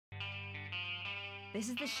This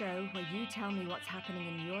is the show where you tell me what's happening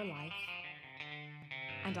in your life,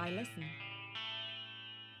 and I listen.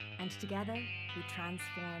 And together, we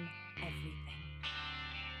transform everything.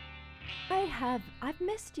 I've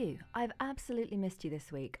missed you. I've absolutely missed you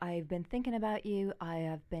this week. I've been thinking about you. I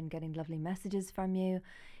have been getting lovely messages from you.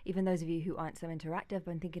 Even those of you who aren't so interactive, I've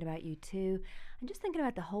been thinking about you too. And just thinking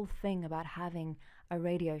about the whole thing about having a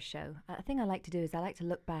radio show. A thing I like to do is I like to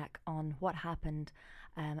look back on what happened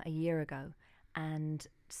a year ago, and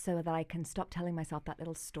so that I can stop telling myself that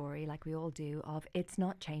little story, like we all do, of it's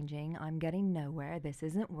not changing, I'm getting nowhere, this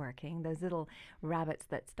isn't working, those little rabbits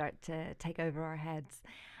that start to take over our heads.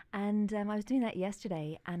 And I was doing that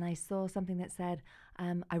yesterday, and I saw something that said,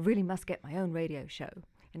 I really must get my own radio show,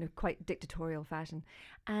 in a quite dictatorial fashion.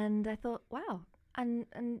 And I thought, wow. And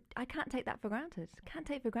I can't take that for granted. Can't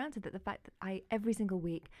take for granted that the fact that every single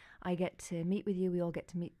week I get to meet with you, we all get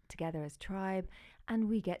to meet together as tribe, and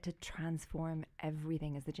we get to transform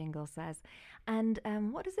everything, as the jingle says. And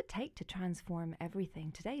what does it take to transform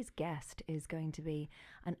everything? Today's guest is going to be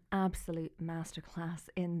an absolute masterclass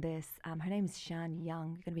in this. Her name is Shan Young.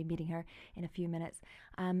 You're going to be meeting her in a few minutes.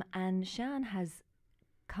 And Shan has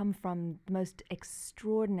come from the most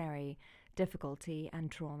extraordinary difficulty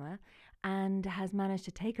and trauma, and has managed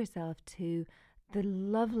to take herself to the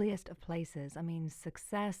loveliest of places. I mean,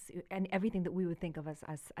 success and everything that we would think of as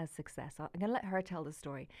success. I'm going to let her tell the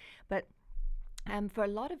story. But for a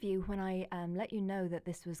lot of you, when I let you know that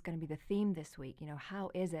this was going to be the theme this week,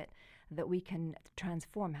 how is it that we can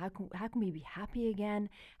transform? How can we be happy again?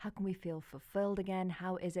 How can we feel fulfilled again?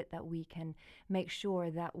 How is it that we can make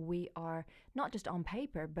sure that we are not just on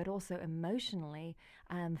paper, but also emotionally,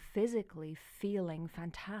 physically feeling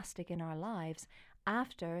fantastic in our lives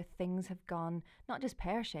after things have gone not just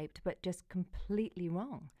pear-shaped, but just completely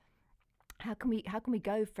wrong? How can we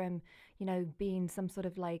go from, being some sort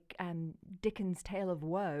of like Dickens' tale of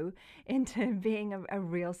woe into being a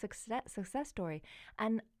real success story?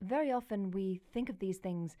 And very often we think of these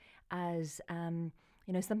things as,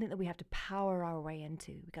 something that we have to power our way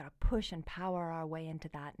into. We got to push and power our way into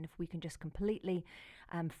that. And if we can just completely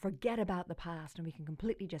forget about the past, and we can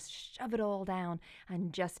completely just shove it all down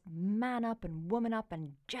and just man up and woman up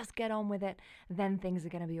and just get on with it, then things are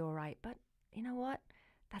going to be all right. But you know what?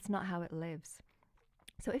 That's not how it lives.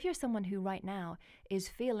 So if you're someone who right now is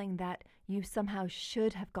feeling that you somehow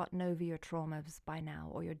should have gotten over your traumas by now,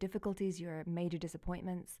 or your difficulties, your major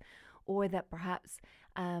disappointments, or that perhaps,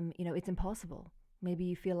 it's impossible. Maybe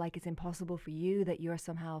you feel like it's impossible for you, that you're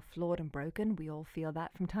somehow flawed and broken. We all feel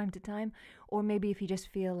that from time to time. Or maybe if you just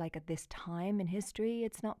feel like at this time in history,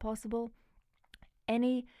 it's not possible.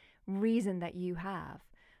 Any reason that you have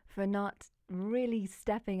for not really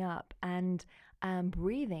stepping up and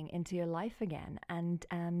breathing into your life again, and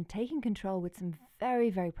taking control with some very,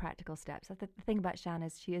 very practical steps. The thing about Shan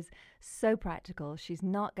is she is so practical. She's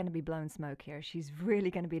not going to be blowing smoke here. She's really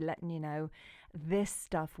going to be letting you know this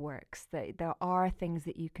stuff works. There are things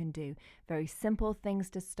that you can do. Very simple things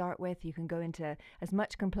to start with. You can go into as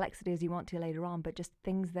much complexity as you want to later on, but just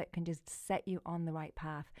things that can just set you on the right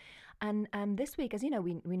path. And this week, as you know,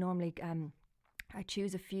 we normally I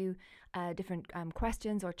choose a few different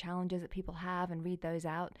questions or challenges that people have and read those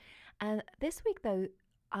out. And this week, though,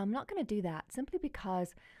 I'm not going to do that, simply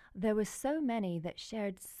because there were so many that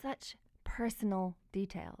shared such personal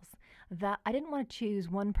details that I didn't want to choose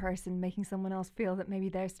one person making someone else feel that maybe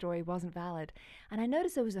their story wasn't valid. And I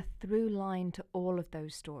noticed there was a through line to all of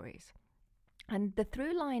those stories. And the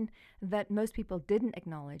through line that most people didn't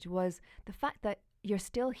acknowledge was the fact that you're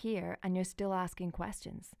still here and you're still asking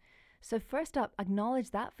questions. So first up,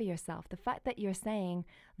 acknowledge that for yourself. The fact that you're saying,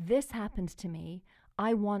 this happened to me,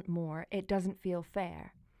 I want more, it doesn't feel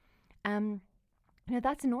fair.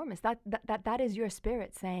 That's enormous. That is your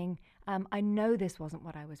spirit saying, I know this wasn't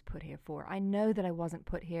what I was put here for. I know that I wasn't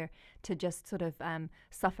put here to just sort of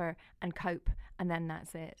suffer and cope, and then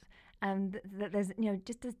that's it. And there's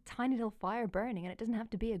just a tiny little fire burning, and it doesn't have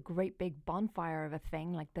to be a great big bonfire of a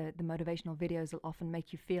thing like the motivational videos will often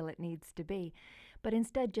make you feel it needs to be. But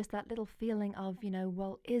instead, just that little feeling of,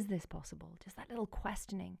 well, is this possible? Just that little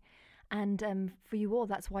questioning. And for you all,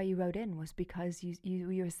 that's why you wrote in, was because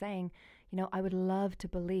you were saying, I would love to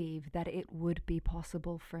believe that it would be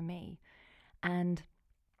possible for me. And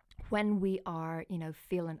when we are,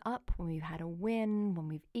 feeling up, when we've had a win, when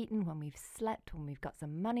we've eaten, when we've slept, when we've got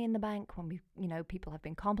some money in the bank, when we've, people have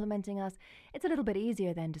been complimenting us, it's a little bit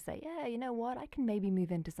easier then to say, yeah, you know what, I can maybe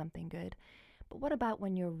move into something good. But what about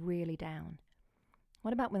when you're really down?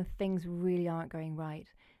 What about when things really aren't going right?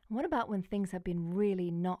 And what about when things have been really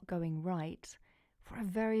not going right for a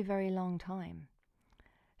very, very long time?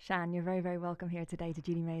 Shan, you're very, very welcome here today to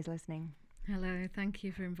Judy May's Listening. Hello, thank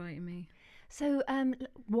you for inviting me. So,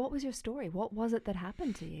 what was your story? What was it that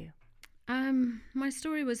happened to you? My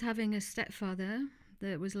story was having a stepfather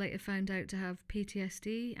that was later found out to have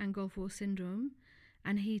PTSD and Gulf War syndrome,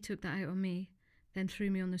 and he took that out on me, then threw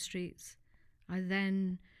me on the streets. I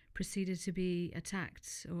then proceeded to be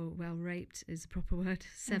attacked, or well, raped is the proper word,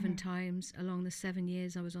 7 times along the 7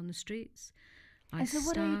 years I was on the streets. I And so,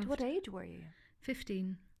 starved. what age were you?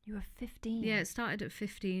 15. You were 15. Yeah, it started at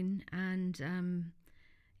 15, and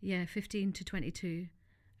 15 to 22.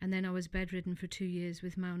 And then I was bedridden for 2 years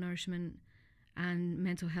with malnourishment and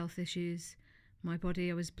mental health issues. My body,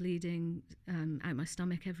 I was bleeding out my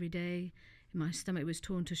stomach every day. My stomach was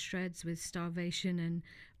torn to shreds with starvation and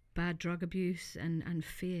bad drug abuse and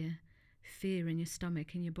fear in your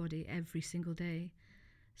stomach, in your body every single day.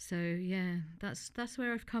 So yeah, that's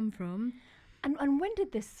where I've come from. And when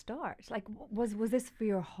did this start? Like, was this for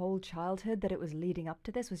your whole childhood that it was leading up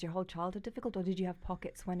to this? Was your whole childhood difficult, or did you have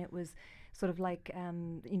pockets when it was sort of like,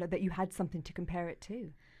 that you had something to compare it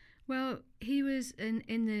to? Well, he was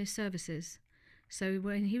in the services. So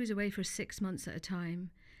when he was away for 6 months at a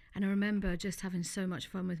time, and I remember just having so much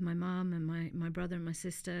fun with my mum and my brother and my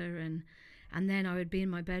sister, and then I would be in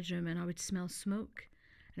my bedroom and I would smell smoke.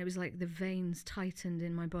 And it was like the veins tightened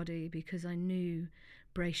in my body because I knew,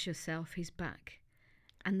 brace yourself, he's back.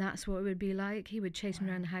 And that's what it would be like. He would chase me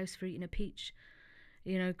around the house for eating a peach,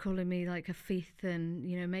 calling me like a thief and,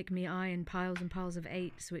 make me iron piles and piles of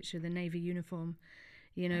eights, which are the Navy uniform,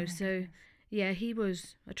 So, yeah, he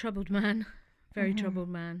was a troubled man, very troubled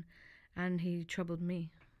man, and he troubled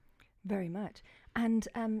me. Very much. And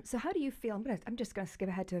so, how do you feel? I'm just going to skip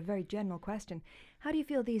ahead to a very general question. How do you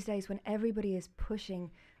feel these days when everybody is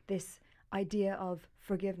pushing this idea of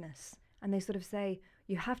forgiveness, and they sort of say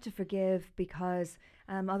you have to forgive because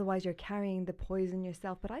otherwise you're carrying the poison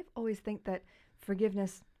yourself? But I've always think that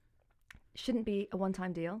forgiveness shouldn't be a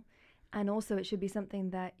one-time deal, and also it should be something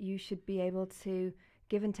that you should be able to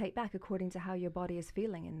give and take back according to how your body is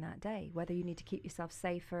feeling in that day, whether you need to keep yourself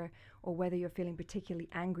safer or whether you're feeling particularly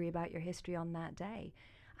angry about your history on that day.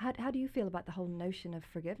 How do you feel about the whole notion of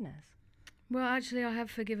forgiveness? Well, actually, I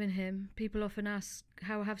have forgiven him. People often ask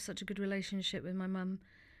how I have such a good relationship with my mum.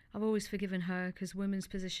 I've always forgiven her because women's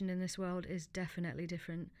position in this world is definitely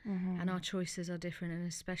different, and our choices are different, and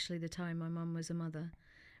especially the time my mum was a mother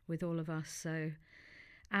with all of us. So,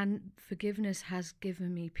 and forgiveness has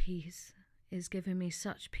given me peace. Is giving me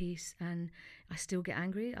such peace, and I still get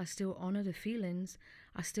angry. I still honour the feelings.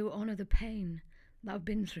 I still honour the pain that I've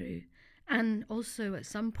been through. And also at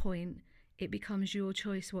some point it becomes your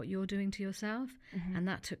choice what you're doing to yourself. And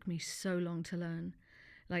that took me so long to learn,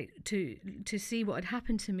 like to see what had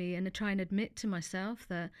happened to me and to try and admit to myself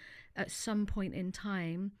that at some point in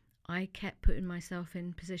time I kept putting myself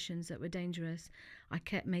in positions that were dangerous. I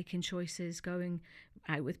kept making choices, going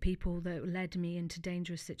out with people that led me into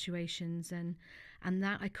dangerous situations, and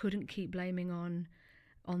that I couldn't keep blaming on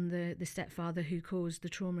the stepfather who caused the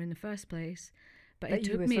trauma in the first place. But it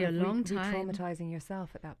took me a long time. Re-traumatizing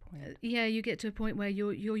yourself at that point. Yeah, you get to a point where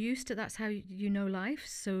you're used to, that's how you know life,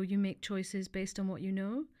 so you make choices based on what you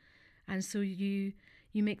know, and so you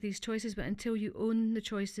make these choices, but until you own the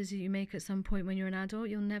choices that you make at some point when you're an adult,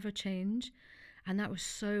 you'll never change. And that was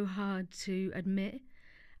so hard to admit.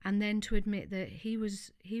 And then to admit that he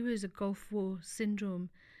was a Gulf War syndrome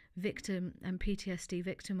victim and PTSD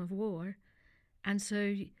victim of war. And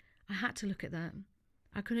so I had to look at that.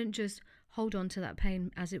 I couldn't just hold on to that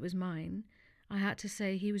pain as it was mine. I had to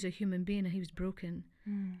say he was a human being and he was broken.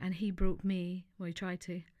 And he broke me. Well, he tried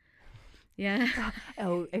to. Yeah.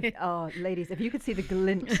 Ladies, if you could see the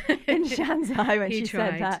glint in Shan's eye when she tried.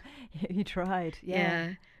 said that. He tried.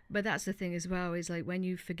 Yeah. But that's the thing as well, is like when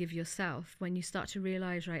you forgive yourself, when you start to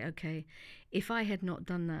realise, right, okay, if I had not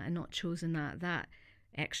done that and not chosen that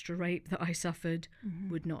extra rape that I suffered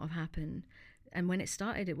would not have happened. And when it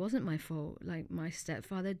started, it wasn't my fault. Like, my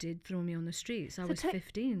stepfather did throw me on the streets. I was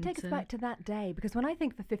 15. Take us back to that day, because when I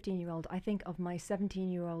think of a 15-year-old, I think of my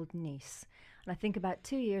 17-year-old niece. And I think about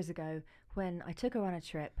 2 years ago when I took her on a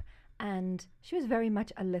trip, and she was very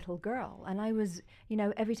much a little girl. And I was,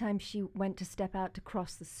 every time she went to step out to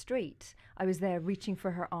cross the street, I was there reaching for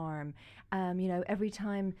her arm. Every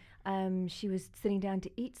time she was sitting down to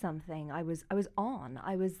eat something, I was on.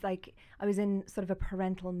 I was in sort of a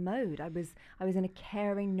parental mode. I was in a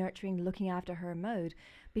caring, nurturing, looking after her mode,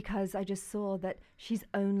 because I just saw that she's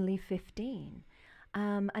only 15.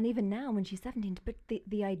 And even now when she's 17, but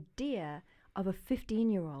the idea of a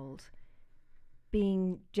 15-year-old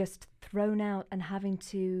being just thrown out and having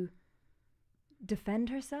to defend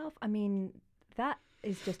herself, I mean, that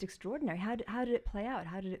is just extraordinary. How did it play out?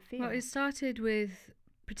 How did it feel? Well, it started with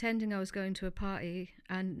pretending I was going to a party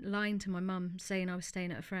and lying to my mum, saying I was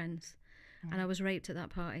staying at a friend's, and I was raped at that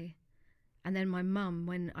party. And then my mum,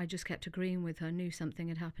 when I just kept agreeing with her, knew something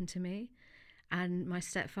had happened to me. And my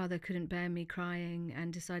stepfather couldn't bear me crying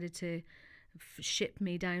and decided to ship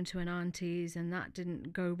me down to an auntie's, and that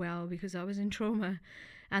didn't go well because I was in trauma.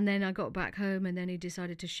 And then I got back home, and then he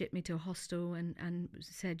decided to ship me to a hostel and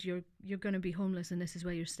said, you're going to be homeless and this is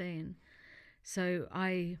where you're staying. So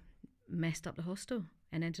I messed up the hostel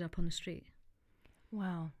and ended up on the street.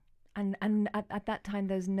 Wow. And at that time,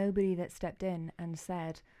 there's nobody that stepped in and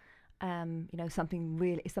said,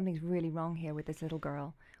 something's really wrong here with this little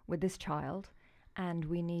girl, with this child, and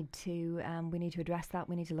we need to address that.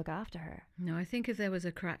 We need to look after her. No, I think if there was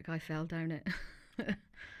a crack, I fell down it.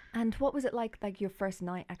 And what was it like your first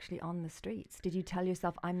night actually on the streets? Did you tell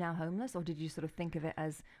yourself, I'm now homeless, or did you sort of think of it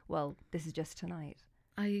as, well, this is just tonight?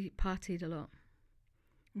 I partied a lot.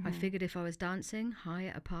 Mm-hmm. I figured if I was dancing high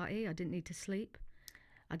at a party, I didn't need to sleep.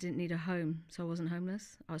 I didn't need a home, so I wasn't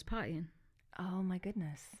homeless. I was partying. Oh my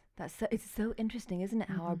goodness. It's so interesting, isn't it?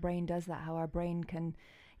 How our brain does that, how our brain can,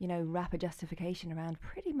 wrap a justification around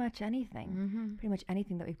pretty much anything, pretty much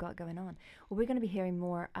anything that we've got going on. Well, we're going to be hearing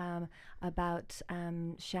more about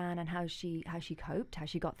Shan and how she coped, how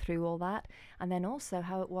she got through all that, and then also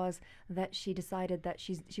how it was that she decided that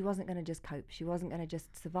she wasn't going to just cope, she wasn't going to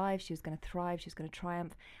just survive, she was going to thrive, she was going to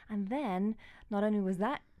triumph. And then not only was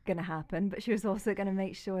that going to happen, but she was also going to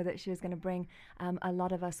make sure that she was going to bring a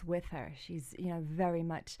lot of us with her. She's very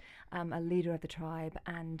much a leader of the tribe,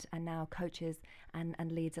 and now coaches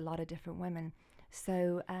and leads a lot of different women.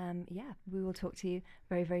 So we will talk to you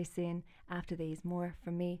very, very soon after these. More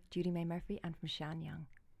from me, JudyMay Murphy, and from Shan Young.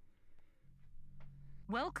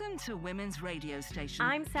 Welcome to Women's Radio Station.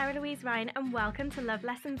 I'm Sarah Louise Ryan, and welcome to Love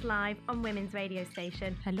Lessons Live on Women's Radio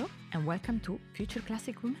Station. Hello, and welcome to Future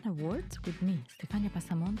Classic Women Awards with me, Stefania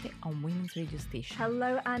Passamonte, on Women's Radio Station.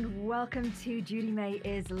 Hello, and welcome to JudyMay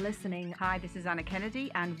is Listening. Hi, this is Anna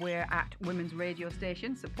Kennedy, and we're at Women's Radio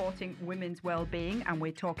Station supporting women's well-being, and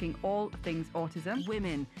we're talking all things autism.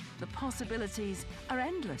 Women, the possibilities are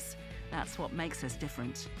endless. That's what makes us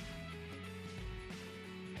different.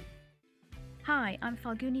 Hi, I'm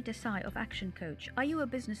Falguni Desai of Action Coach. Are you a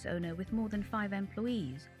business owner with more than 5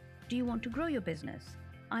 employees? Do you want to grow your business?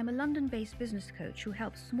 I'm a London-based business coach who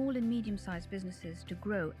helps small and medium-sized businesses to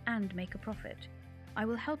grow and make a profit. I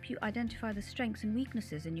will help you identify the strengths and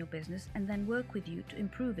weaknesses in your business and then work with you to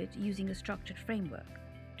improve it using a structured framework.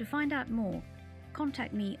 To find out more,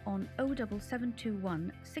 contact me on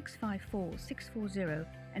 07721 654 640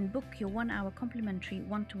 and book your 1-hour complimentary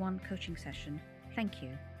one-to-one coaching session. Thank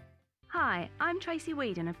you. Hi, I'm Tracy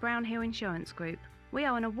Whedon of Brown Hill Insurance Group. We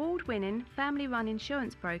are an award-winning, family-run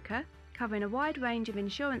insurance broker covering a wide range of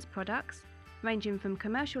insurance products, ranging from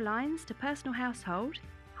commercial lines to personal household,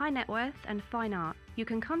 high net worth and fine art. You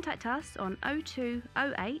can contact us on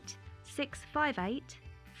 0208 658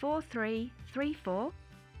 4334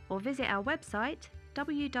 or visit our website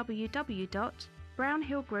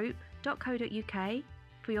www.brownhillgroup.co.uk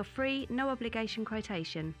for your free, no-obligation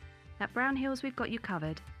quotation. At Brown Hills, we've got you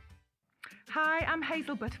covered. Hi, I'm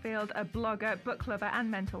Hazel Butterfield, a blogger, book lover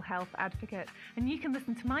and mental health advocate, and you can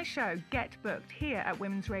listen to my show Get Booked here at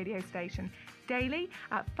Women's Radio Station daily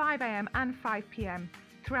at 5 a.m. and 5 p.m.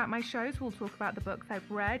 Throughout my shows, we'll talk about the books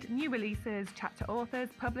I've read, new releases, chat to authors,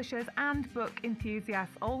 publishers and book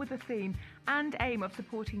enthusiasts, all with the theme and aim of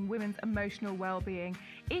supporting women's emotional well-being.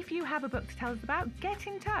 If you have a book to tell us about, get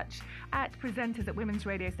in touch at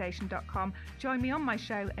presenters@womensradiostation.com. Join me on my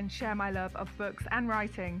show and share my love of books and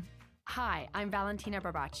writing. Hi, I'm Valentina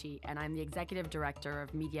Barbacci, and I'm the Executive Director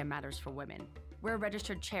of Media Matters for Women. We're a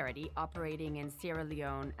registered charity operating in Sierra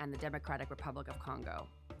Leone and the Democratic Republic of Congo.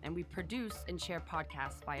 And we produce and share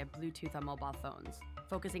podcasts via Bluetooth on mobile phones,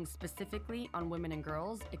 focusing specifically on women and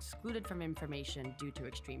girls excluded from information due to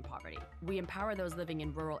extreme poverty. We empower those living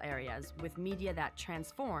in rural areas with media that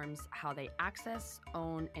transforms how they access,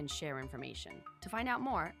 own, and share information. To find out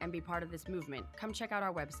more and be part of this movement, come check out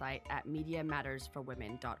our website at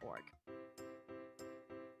MediaMattersForWomen.org.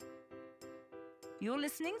 You're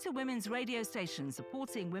listening to Women's Radio Station,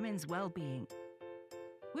 supporting women's well-being.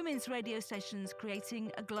 Women's Radio Station's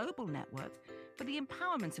creating a global network for the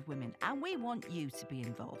empowerment of women, and we want you to be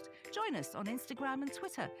involved. Join us on Instagram and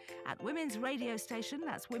Twitter at Women's Radio Station,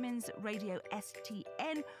 that's Women's Radio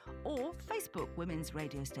STN, or Facebook Women's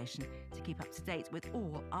Radio Station to keep up to date with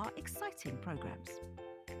all our exciting programs.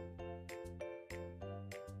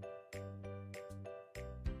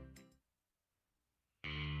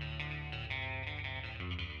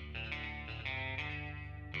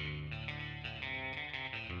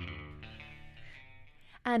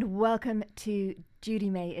 And welcome to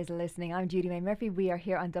JudyMay is Listening. I'm JudyMay Murphy. We are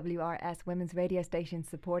here on WRS Women's Radio Station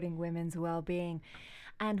supporting women's well-being.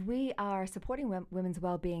 And we are supporting women's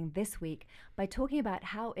well-being this week by talking about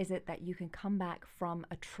how is it that you can come back from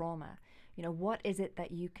a trauma. You know, what is it that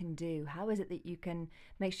you can do? How is it that you can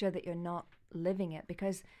make sure that you're not living it?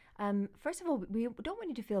 Because first of all, we don't want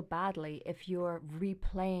you to feel badly if you're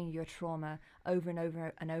replaying your trauma over and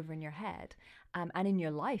over and over in your head, and in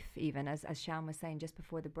your life even, as Shan was saying just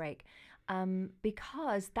before the break,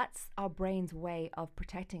 because that's our brain's way of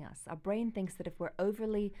protecting us. Our brain thinks that if we're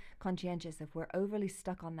overly conscientious, if we're overly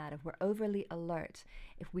stuck on that, if we're overly alert,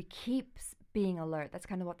 if we keep being alert, that's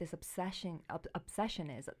kind of what this obsession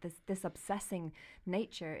is. This obsessing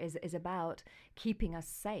nature is about keeping us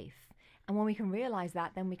safe. And when we can realize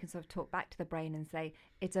that, then we can sort of talk back to the brain and say,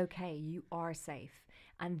 it's okay, you are safe.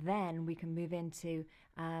 And then we can move into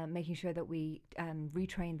making sure that we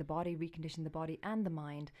retrain the body, recondition the body and the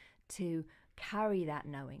mind to carry that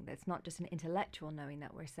knowing. That's not just an intellectual knowing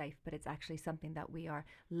that we're safe, but it's actually something that we are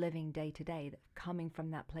living day to day, coming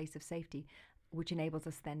from that place of safety, which enables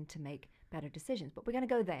us then to make better decisions. But we're going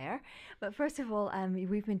to go there. But first of all,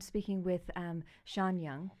 we've been speaking with Shan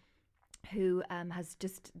Young, who has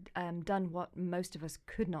just done what most of us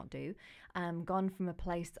could not do, gone from a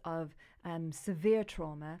place of severe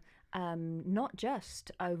trauma, not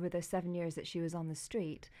just over the 7 years that she was on the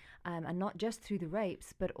street, and not just through the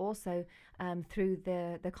rapes, but also through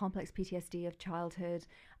the complex PTSD of childhood,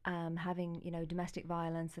 having, you know, domestic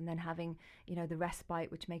violence, and then having, you know, the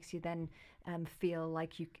respite, which makes you then feel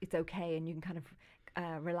like it's okay and you can kind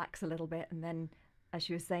of relax a little bit, and then, as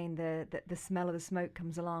she was saying, the smell of the smoke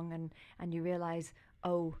comes along and you realize,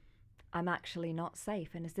 oh, I'm actually not safe.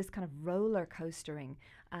 And it's this kind of roller coastering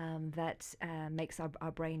that makes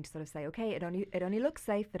our brain sort of say, okay, it only looks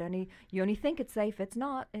safe. You only think it's safe. It's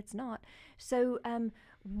not. So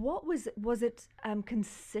what was it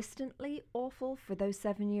consistently awful for those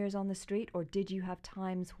 7 years on the street, or did you have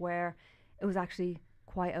times where it was actually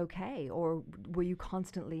quite okay, or were you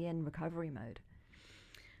constantly in recovery mode?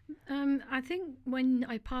 I think when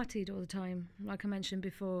I partied all the time, like I mentioned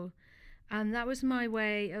before, and that was my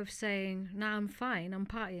way of saying, nah, I'm fine, I'm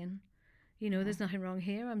partying. You know, there's nothing wrong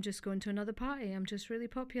here. I'm just going to another party. I'm just really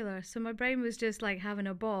popular. So my brain was just like having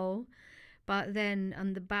a ball. But then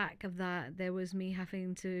on the back of that, there was me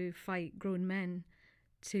having to fight grown men,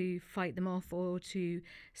 to fight them off, or to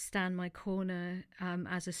stand my corner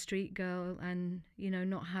as a street girl and, you know,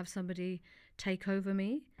 not have somebody take over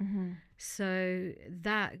me. Mm-hmm. So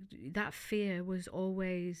that fear was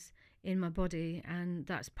always in my body, and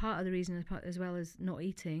that's part of the reason, as well as not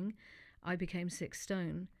eating, I became 6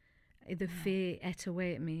 stone. The fear ate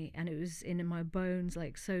away at me, and it was in my bones,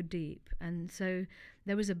 like so deep. And so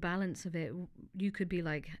there was a balance of it. You could be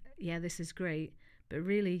like, yeah, this is great, but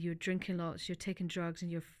really you're drinking lots, you're taking drugs,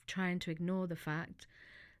 and you're trying to ignore the fact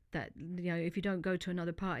that, you know, if you don't go to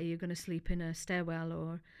another party, you're going to sleep in a stairwell.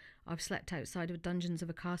 Or I've slept outside of dungeons of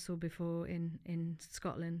a castle before in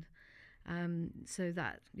Scotland. So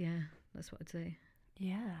that's what I'd say.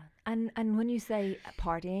 Yeah. And when you say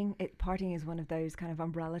partying, partying is one of those kind of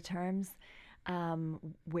umbrella terms,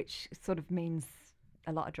 which sort of means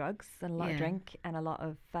a lot of drugs and a lot of drink and a lot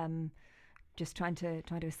of just trying to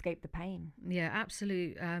escape the pain. Yeah,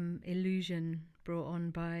 absolute illusion brought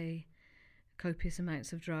on by copious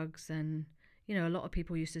amounts of drugs. And, you know, a lot of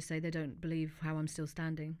people used to say they don't believe how I'm still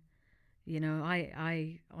standing. You know,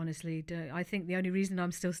 I honestly don't. I think the only reason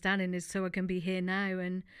I'm still standing is so I can be here now,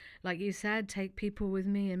 and, like you said, take people with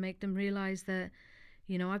me and make them realize that,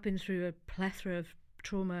 you know, I've been through a plethora of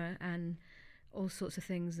trauma and all sorts of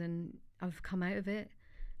things, and I've come out of it,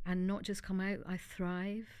 and not just come out, I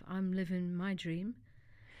thrive. I'm living my dream.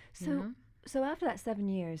 So after that 7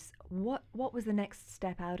 years, what was the next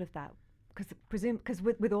step out of that? Because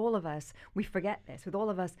with all of us, we forget this. With all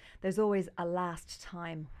of us, there's always a last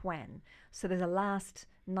time when. So there's a last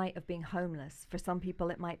night of being homeless. For some people,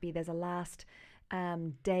 it might be there's a last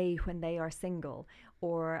day when they are single,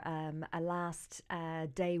 or a last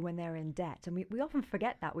day when they're in debt. And we often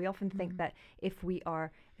forget that. We often think that if we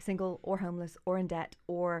are single or homeless or in debt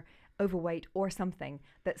or overweight or something,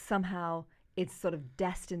 that somehow it's sort of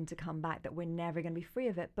destined to come back, that we're never going to be free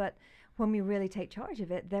of it. But when we really take charge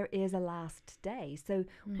of it, there is a last day. So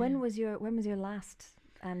when was your last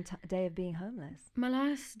day of being homeless? My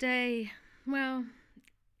last day, well,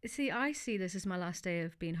 see, I see this as my last day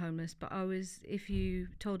of being homeless, but if you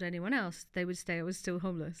told anyone else, they would say I was still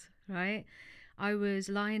homeless, right? I was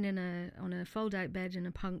lying on a fold-out bed in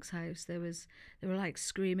a punk's house. They were like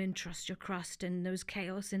screaming, "Trust your crust," and there was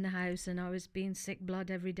chaos in the house, and I was being sick blood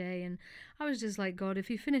every day, and I was just like, God, if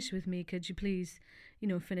you finish with me, could you please, you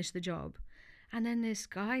know, finish the job? And then this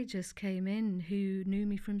guy just came in who knew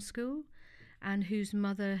me from school and whose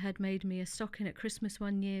mother had made me a stocking at Christmas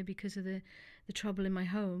one year because of the trouble in my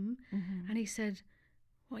home. And he said,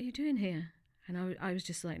 "What are you doing here?" And I was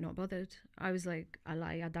just like, not bothered. I was like, I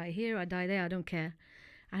die here, I die there, I don't care.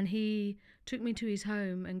 And he took me to his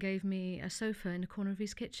home and gave me a sofa in the corner of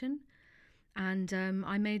his kitchen. And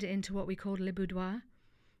I made it into what we called le boudoir,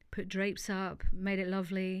 put drapes up, made it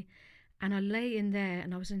lovely. And I lay in there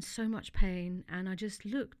and I was in so much pain. And I just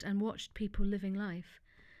looked and watched people living life.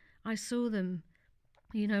 I saw them,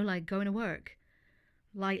 you know, like going to work,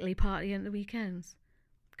 lightly partying at the weekends,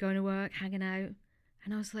 going to work, hanging out.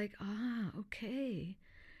 And I was like, okay.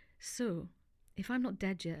 So if I'm not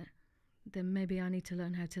dead yet, then maybe I need to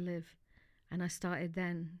learn how to live. And I started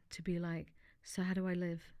then to be like, so how do I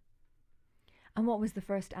live? And what was the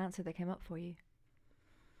first answer that came up for you?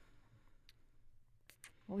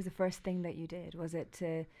 What was the first thing that you did? Was it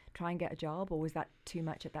to try and get a job, or was that too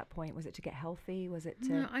much at that point? Was it to get healthy? Was it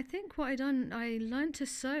to... No, I think what I learned to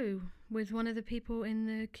sew with one of the people in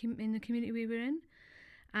the community we were in.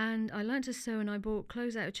 And I learned to sew, and I bought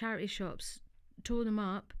clothes out of charity shops, tore them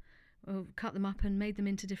up, or cut them up and made them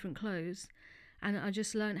into different clothes. And I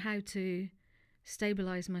just learned how to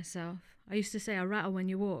stabilize myself. I used to say I rattle when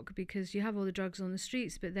you walk, because you have all the drugs on the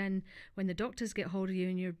streets, but then when the doctors get hold of you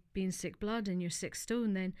and you're being sick blood and you're sick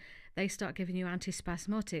stone, then they start giving you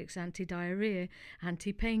antispasmodics, anti-diarrhea,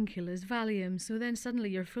 anti-painkillers, Valium. So then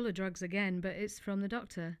suddenly you're full of drugs again, but it's from the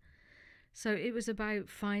doctor. So it was about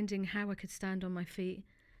finding how I could stand on my feet.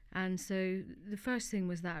 And so the first thing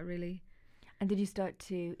was that, really. And did you start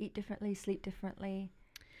to eat differently, sleep differently?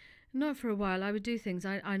 Not for a while. I would do things.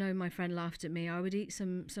 I know my friend laughed at me. I would eat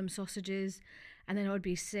some sausages, and then I would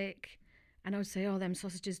be sick, and I would say, "Oh, them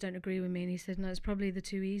sausages don't agree with me." And he said, "No, it's probably the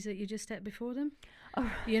 2 E's that you just ate before them." Oh,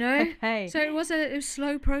 you know. Okay. So it was a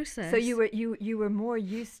slow process. So you were more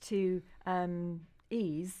used to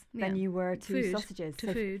E's than you were to food, sausages.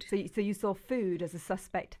 To food. So you saw food as a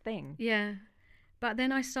suspect thing. Yeah, but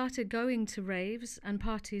then I started going to raves and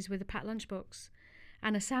parties with a packed lunchbox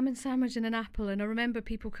and a salmon sandwich and an apple. And I remember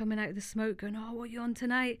people coming out of the smoke going, "Oh, what are you on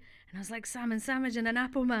tonight?" And I was like, "Salmon sandwich and an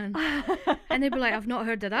apple, man." And they'd be like, "I've not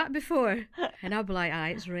heard of that before." And I'd be like,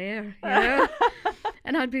 it's rare, you know.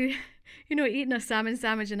 And I'd be, you know, eating a salmon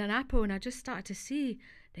sandwich and an apple, and I just started to see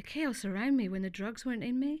the chaos around me when the drugs weren't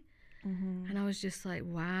in me. And I was just like,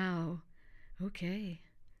 wow, okay.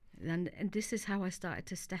 And this is how I started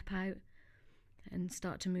to step out and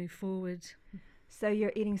start to move forward. So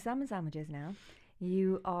you're eating salmon sandwiches now.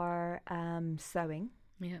 You are sewing.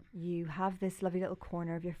 Yeah. You have this lovely little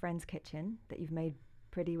corner of your friend's kitchen that you've made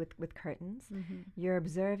pretty with curtains. You're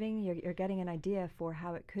observing, you're getting an idea for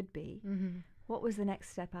how it could be. What was the next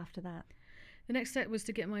step after that? The next step was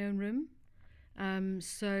to get my own room.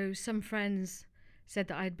 So some friends said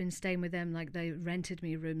that I'd been staying with them, like they rented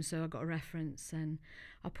me a room, so I got a reference, and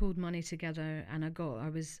I pulled money together, and I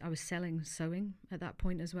was selling sewing at that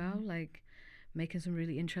point as well, like making some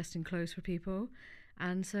really interesting clothes for people.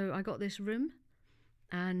 And so I got this room,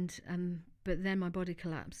 and but then my body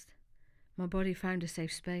collapsed. My body found a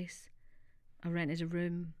safe space. I rented a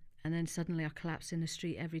room, and then suddenly I collapsed in the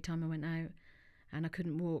street every time I went out, and I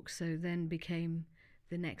couldn't walk. So then became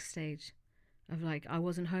the next stage of, like, I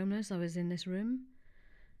wasn't homeless, I was in this room,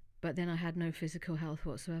 but then I had no physical health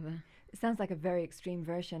whatsoever. It sounds like a very extreme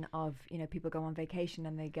version of, you know, people go on vacation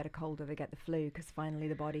and they get a cold or they get the flu because finally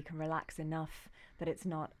the body can relax enough that it's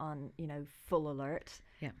not on, you know, full alert.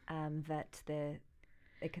 Yeah. That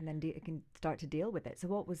it can start to deal with it. So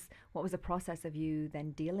what was the process of you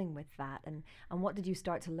then dealing with that, and what did you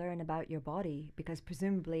start to learn about your body? Because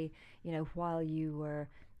presumably, you know, while you were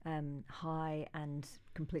high and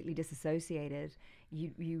completely disassociated,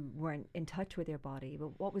 you weren't in touch with your body.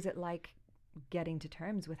 But what was it like getting to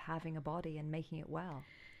terms with having a body and making it well?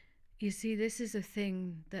 You see, this is a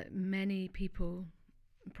thing that many people,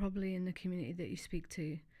 probably in the community that you speak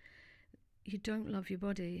to, you don't love your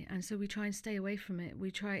body, and so we try and stay away from it.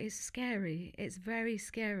 It's scary. It's very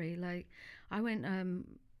scary. Like, I went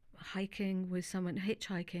hiking with someone,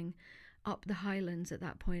 hitchhiking up the Highlands at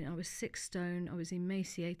that point. I was 6 stone, I was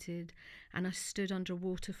emaciated, and I stood under a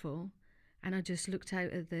waterfall, and I just looked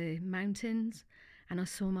out at the mountains, and I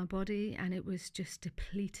saw my body, and it was just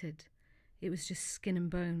depleted. It was just skin and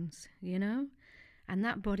bones, you know? And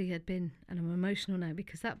that body had been, and I'm emotional now,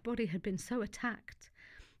 because that body had been so attacked,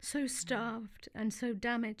 so starved, and so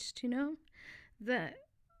damaged, you know, that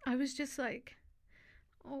I was just like,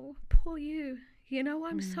 oh, poor you, you know,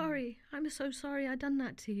 I'm sorry. I'm so sorry I done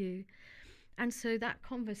that to you. And so that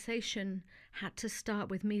conversation had to start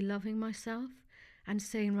with me loving myself and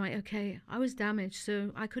saying, right, okay, I was damaged,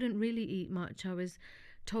 so I couldn't really eat much. I was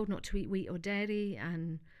told not to eat wheat or dairy,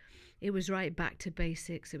 and it was right back to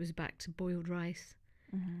basics. It was back to boiled rice,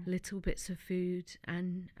 little bits of food,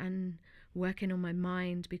 and working on my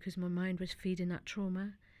mind, because my mind was feeding that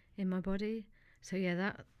trauma in my body. So yeah,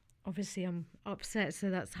 that obviously I'm upset, so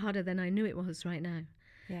that's harder than I knew it was right now.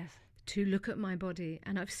 Yes. To look at my body,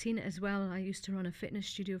 and I've seen it as well. I used to run a fitness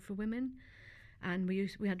studio for women, and we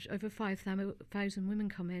had over 5,000 women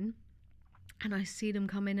come in, and I see them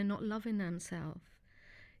come in and not loving themselves,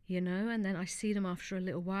 and then I see them after a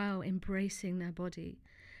little while embracing their body.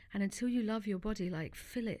 And until you love your body, like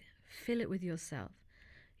fill it with yourself,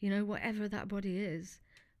 whatever that body is,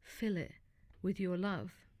 fill it with your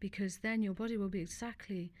love, because then your body will be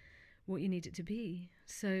exactly what you need it to be.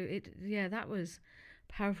 So that was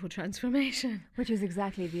powerful transformation, which is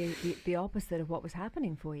exactly the opposite of what was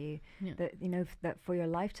happening for you. Yeah. That for your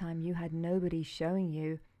lifetime you had nobody showing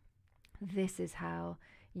you this is how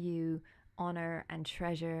you honor and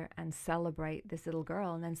treasure and celebrate this little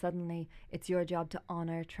girl, and then suddenly it's your job to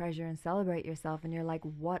honor, treasure, and celebrate yourself, and you're like,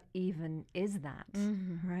 what even is that?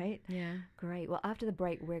 Right? Yeah. Great. Well, after the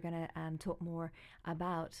break we're going to talk more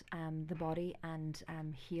about the body and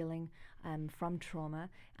healing from trauma,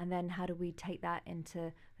 and then how do we take that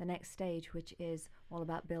into the next stage, which is all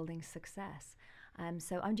about building success.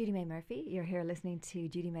 So I'm JudyMay Murphy. You're here listening to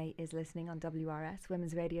Judy May is Listening on WRS,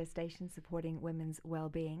 women's radio station supporting women's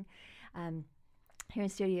well-being. Here in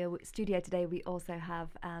studio today, we also have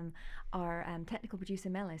our technical producer,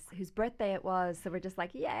 Melis, whose birthday it was. So we're just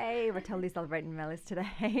like, yay, we're totally celebrating Melis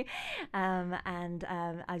today. And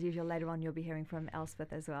as usual, later on, you'll be hearing from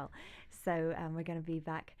Elspeth as well. So we're going to be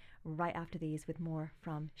back right after these with more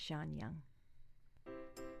from Sean Young.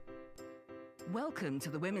 Welcome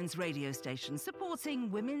to the Women's Radio Station,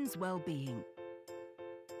 supporting women's well-being.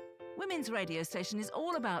 Women's Radio Station is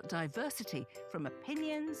all about diversity, from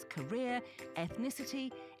opinions, career,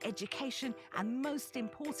 ethnicity, education, and most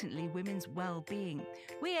importantly, women's well-being.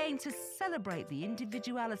 We aim to celebrate the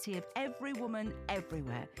individuality of every woman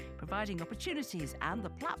everywhere, providing opportunities and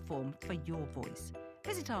the platform for your voice.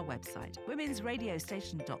 Visit our website,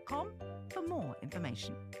 womensradiostation.com, for more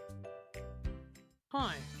information.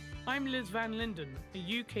 Hi, I'm Liz Van Linden,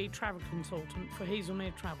 a UK travel consultant for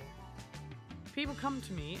JudyMay Travel. People come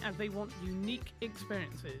to me as they want unique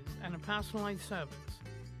experiences and a personalised service.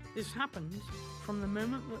 This happens from the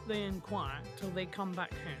moment that they inquire till they come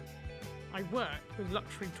back home. I work with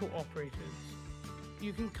luxury tour operators.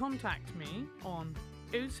 You can contact me on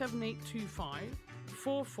 07825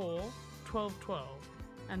 44 1212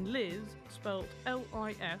 and Liz, spelled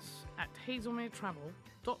L-I-S, at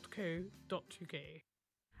hazelmaytravel.co.uk.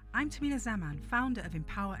 I'm Tamina Zaman, founder of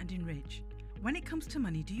Empower and Enrich. When it comes to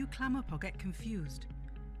money, do you clam up or get confused?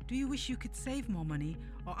 Do you wish you could save more money,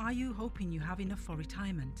 or are you hoping you have enough for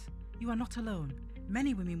retirement? You are not alone.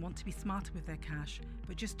 Many women want to be smarter with their cash,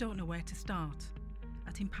 but just don't know where to start.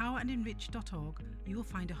 At empowerandenrich.org, you will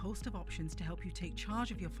find a host of options to help you take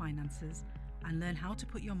charge of your finances and learn how to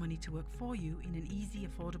put your money to work for you in an easy,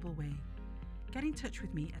 affordable way. Get in touch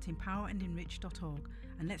with me at empowerandenrich.org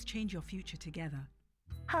and let's change your future together.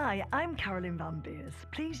 Hi, I'm Carolyn Van Beers.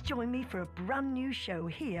 Please join me for a brand new show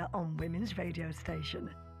here on Women's Radio Station.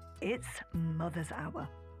 It's Mother's Hour.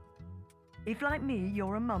 If, like me,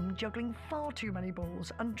 you're a mum juggling far too many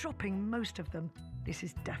balls and dropping most of them, this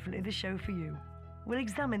is definitely the show for you. We'll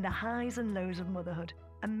examine the highs and lows of motherhood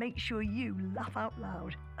and make sure you laugh out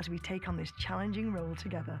loud as we take on this challenging role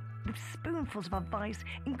together. With spoonfuls of advice,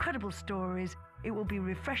 incredible stories, it will be a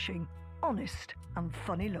refreshing, honest and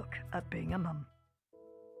funny look at being a mum.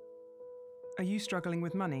 Are you struggling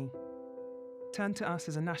with money? Turn to us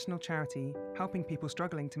as a national charity helping people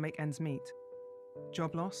struggling to make ends meet.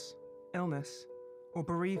 Job loss, illness, or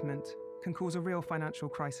bereavement can cause a real financial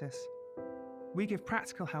crisis. We give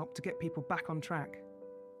practical help to get people back on track.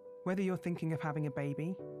 Whether you're thinking of having a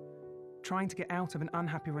baby, trying to get out of an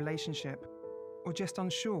unhappy relationship, or just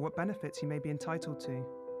unsure what benefits you may be entitled to,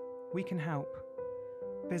 we can help.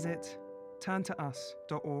 Visit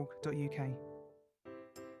turntous.org.uk.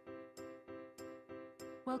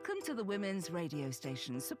 Welcome to the Women's Radio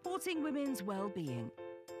Station, supporting women's well-being.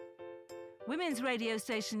 Women's Radio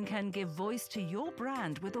Station can give voice to your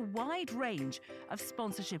brand with a wide range of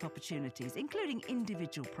sponsorship opportunities, including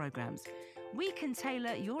individual programs. We can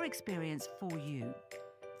tailor your experience for you.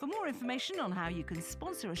 For more information on how you can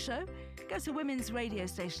sponsor a show, go to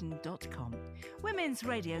womensradiostation.com. Women's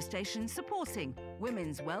Radio Station, supporting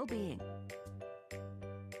women's well-being.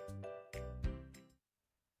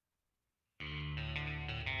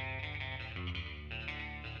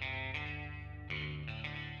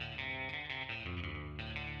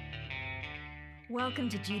 Welcome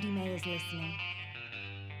to Judy May is Listening.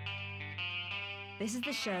 This is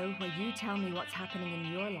the show where you tell me what's happening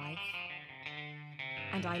in your life,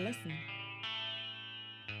 and I listen.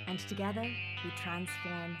 And together, we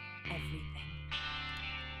transform everything.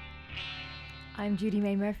 I'm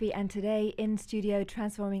JudyMay Murphy, and today in studio,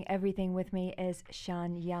 transforming everything with me is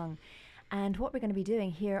Sean Young. And what we're going to be doing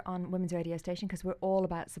here on Women's Radio Station, because we're all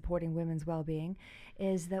about supporting women's well-being,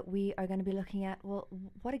 is that we are going to be looking at, well,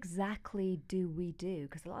 what exactly do we do?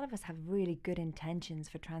 Because a lot of us have really good intentions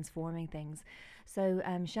for transforming things. So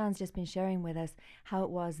Sean's just been sharing with us how it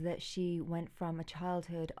was that she went from a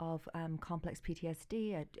childhood of complex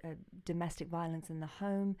PTSD, domestic violence in the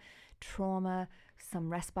home, trauma, some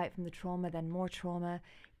respite from the trauma, then more trauma,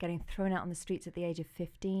 getting thrown out on the streets at the age of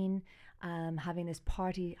 15, having this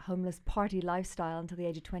homeless party lifestyle until the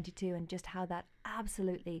age of 22, and just how that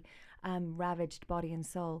absolutely ravaged body and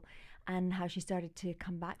soul, and how she started to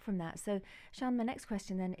come back from that. So, Sean, my next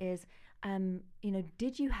question then is,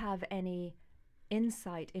 did you have any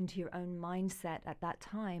insight into your own mindset at that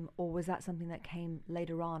time, or was that something that came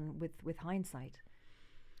later on with hindsight?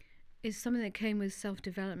 It's something that came with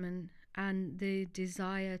self-development and the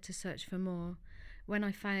desire to search for more. When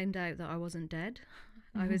I found out that I wasn't dead,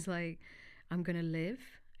 I was like, I'm going to live.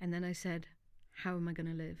 And then I said, how am I going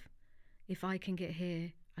to live? If I can get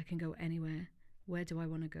here, I can go anywhere. Where do I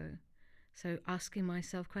want to go? So asking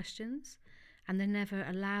myself questions, and then never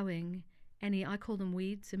allowing any, I call them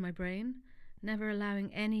weeds in my brain, never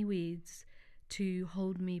allowing any weeds to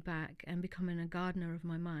hold me back and becoming a gardener of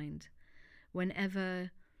my mind. Whenever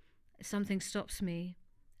something stops me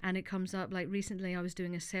and it comes up, like recently I was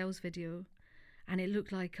doing a sales video, and it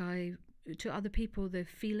looked like to other people, the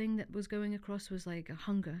feeling that was going across was like a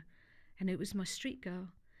hunger. And it was my street girl.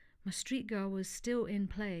 My street girl was still in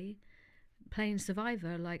play, playing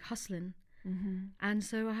survivor, like hustling. Mm-hmm. And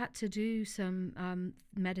so I had to do some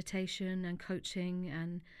meditation and coaching,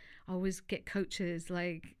 and I always get coaches.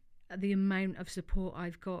 Like, the amount of support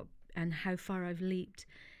I've got and how far I've leaped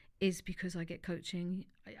is because I get coaching.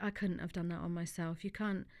 I couldn't have done that on myself. You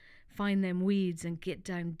can't find them weeds and get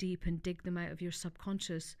down deep and dig them out of your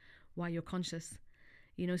subconscious while you're conscious,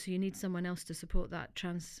 so you need someone else to support that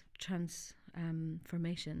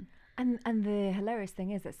transformation. And the hilarious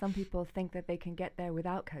thing is that some people think that they can get there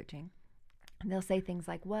without coaching. And they'll say things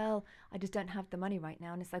like, well, I just don't have the money right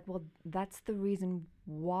now. And it's like, well, that's the reason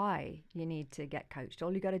why you need to get coached.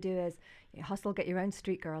 All you got to do is hustle, get your own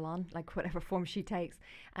street girl on, like whatever form she takes,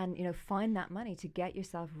 and, find that money to get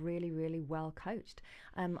yourself really, really well coached.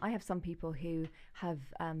 I have some people who have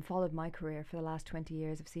followed my career for the last 20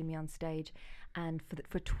 years, have seen me on stage, and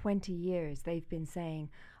for 20 years they've been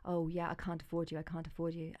saying, oh yeah, I can't afford you.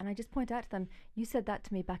 And I just point out to them, you said that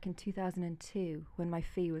to me back in 2002 when my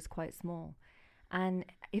fee was quite small. And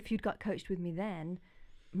if you'd got coached with me then,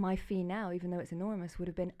 my fee now, even though it's enormous, would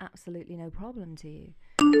have been absolutely no problem to you.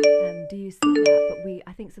 Do you see that? But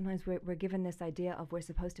I think sometimes we're given this idea of we're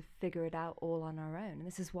supposed to figure it out all on our own. And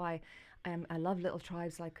this is why I love little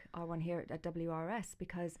tribes like our one here at WRS,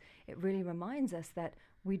 because it really reminds us that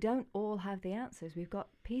we don't all have the answers. We've got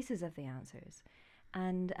pieces of the answers.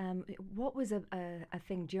 And what was a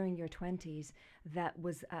thing during your 20s that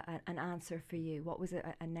was an answer for you? What was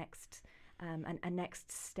a next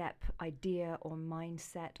step, idea or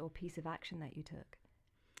mindset or piece of action that you took?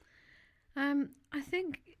 I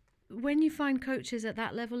think when you find coaches at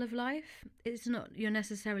that level of life, it's not you're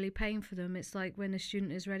necessarily paying for them. It's like when a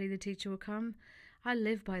student is ready, the teacher will come. I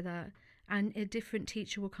live by that. And a different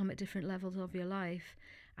teacher will come at different levels of your life.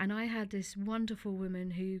 And I had this wonderful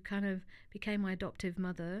woman who kind of became my adoptive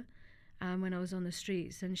mother when I was on the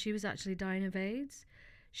streets. And she was actually dying of AIDS.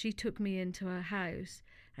 She took me into her house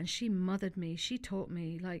and she mothered me. She taught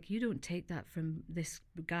me, like, you don't take that from this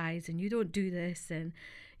guys and you don't do this. And,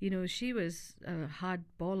 she was a hard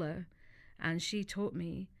baller. And she taught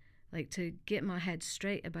me, like, to get my head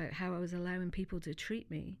straight about how I was allowing people to treat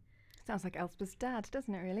me. Sounds like Elspeth's dad,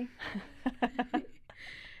 doesn't it, really?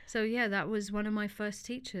 So, yeah, that was one of my first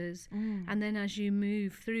teachers. And then as you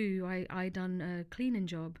move through, I done a cleaning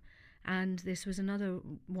job. And this was another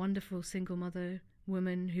wonderful single mother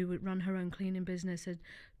woman who would run her own cleaning business, had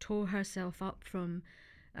tore herself up from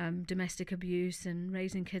domestic abuse and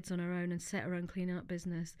raising kids on her own, and set her own cleaning up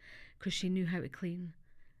business because she knew how to clean.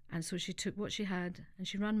 And so she took what she had and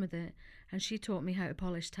she ran with it, and she taught me how to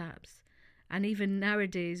polish taps. And even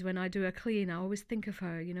nowadays when I do a clean, I always think of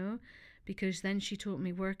her, because then she taught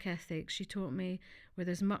me work ethic. She taught me Where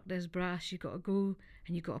there's muck, there's brass. You've got to go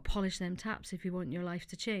and you've got to polish them taps if you want your life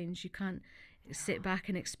to change. You can't sit back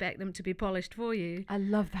and expect them to be polished for you. I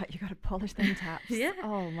love that. You got to polish them taps. Yeah.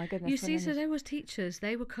 Oh my goodness. You see, so there was teachers,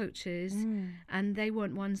 they were coaches, and they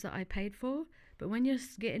weren't ones that I paid for. But when you're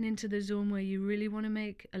getting into the zone where you really want to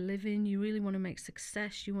make a living, you really want to make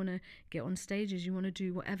success, you want to get on stages, you want to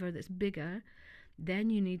do whatever that's bigger, then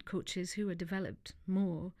you need coaches who are developed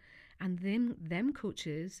more. And then them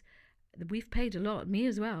coaches, we've paid a lot, me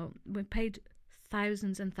as well. We've paid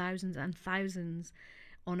thousands and thousands and thousands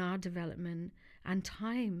on our development, and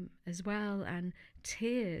time as well, and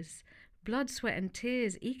tears, blood, sweat and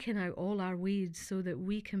tears, eking out all our weeds so that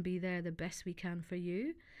we can be there the best we can for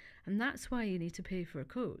you. And that's why you need to pay for a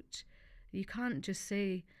coach. You can't just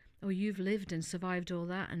say, oh, you've lived and survived all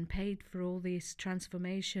that and paid for all this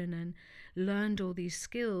transformation and learned all these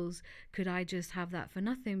skills. Could I just have that for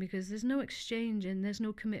nothing? Because there's no exchange and there's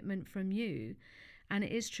no commitment from you. And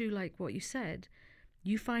it is true, like what you said,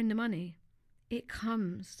 you find the money. It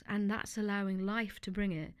comes, and that's allowing life to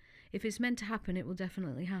bring it. If it's meant to happen, it will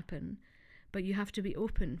definitely happen. But you have to be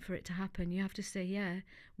open for it to happen. You have to say, yeah,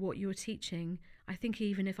 what you're teaching, I think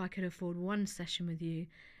even if I could afford one session with you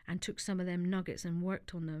and took some of them nuggets and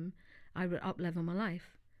worked on them, I would up-level my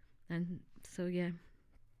life. And so, yeah.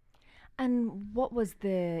 And what was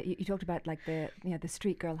you talked about like the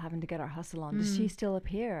street girl having to get her hustle on. Does she still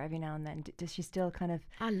appear every now and then? Does she still kind of...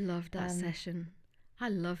 I loved that session. I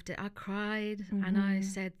loved it. I cried and I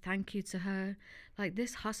said thank you to her. Like,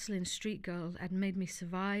 this hustling street girl had made me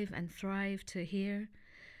survive and thrive to here.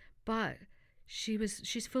 But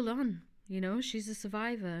she's full on, she's a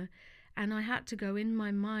survivor. And I had to go in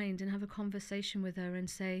my mind and have a conversation with her and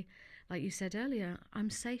say, like you said earlier, I'm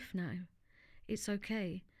safe now. It's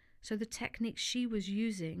okay. So the techniques she was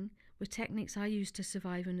using were techniques I used to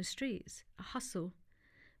survive in the streets, a hustle.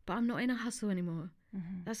 But I'm not in a hustle anymore.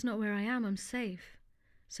 That's not where I am. I'm safe.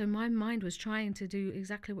 So my mind was trying to do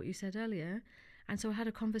exactly what you said earlier. And so I had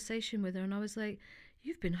a conversation with her and I was like,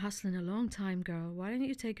 you've been hustling a long time, girl. Why don't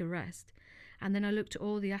you take a rest? And then I looked at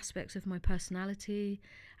all the aspects of my personality,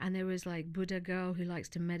 and there was like Buddha girl who likes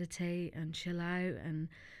to meditate and chill out, and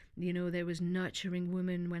there was nurturing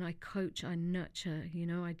woman. When I coach, I nurture,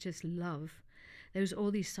 I just love. There was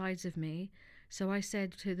all these sides of me. So I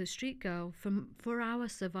said to the street girl, for our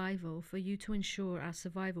survival, for you to ensure our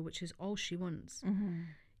survival, which is all she wants,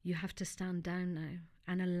 you have to stand down now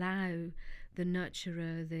and allow the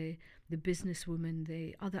nurturer, the businesswoman,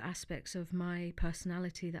 the other aspects of my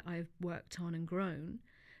personality that I've worked on and grown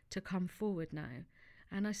to come forward now.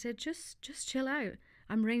 And I said, just chill out.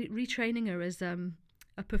 I'm retraining her as a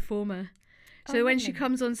performer. So when she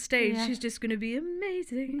comes on stage, she's just going to be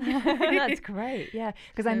amazing. That's great, yeah.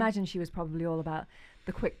 Because I imagine she was probably all about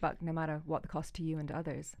the quick buck, no matter what the cost to you and to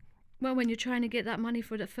others. Well, when you're trying to get that money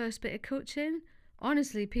for the first bit of coaching,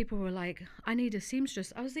 honestly, people were like, I need a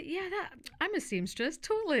seamstress. I was like, yeah, I'm a seamstress,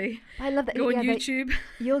 totally. I love that. Go on YouTube.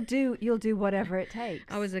 You'll do whatever it takes.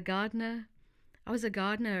 I was a gardener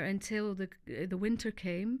until the winter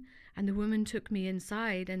came. And the woman took me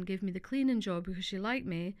inside and gave me the cleaning job because she liked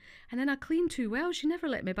me. And then I cleaned too well. She never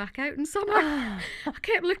let me back out in summer. I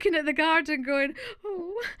kept looking at the garden going,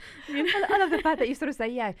 oh. I love the fact that you sort of say,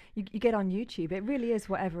 yeah, you get on YouTube. It really is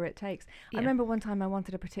whatever it takes. Yeah. I remember one time I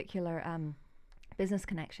wanted a particular business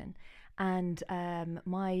connection. And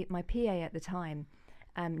my PA at the time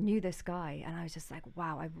knew this guy. And I was just like,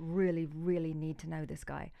 wow, I really, really need to know this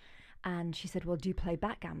guy. And she said, well, do you play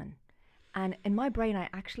backgammon? And in my brain, I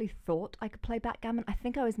actually thought I could play backgammon. I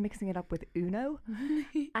think I was mixing it up with Uno.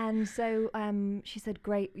 And so she said,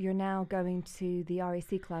 great, you're now going to the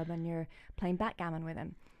RAC club and you're playing backgammon with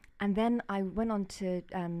him. And then I went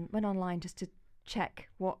online just to check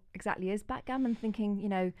what exactly is backgammon,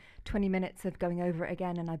 thinking, 20 minutes of going over it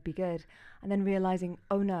again and I'd be good. And then realizing,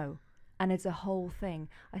 oh no, and it's a whole thing.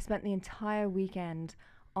 I spent the entire weekend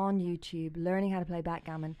on YouTube learning how to play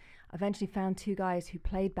backgammon. I eventually found two guys who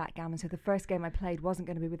played backgammon. So the first game I played wasn't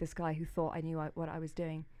going to be with this guy who thought I knew what I was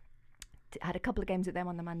doing. Had a couple of games with them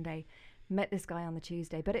on the Monday, met this guy on the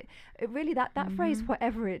Tuesday. But it really, that phrase,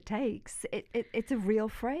 whatever it takes, it's a real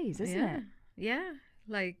phrase, isn't it? Yeah,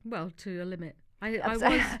 like, well, to a limit. I was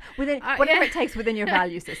whatever it takes within your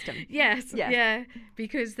value system. Yes, yeah.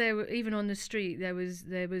 Because there were, even on the street, there was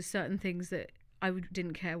certain things that I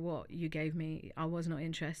didn't care what you gave me. I was not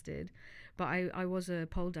interested. But I was a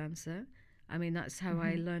pole dancer. I mean, that's how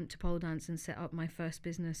I learned to pole dance and set up my first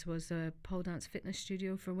business, was a pole dance fitness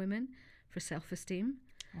studio for women, for self-esteem.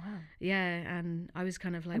 Wow. Yeah, and I was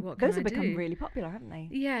kind of like, what those can I do? Those have become really popular, haven't they?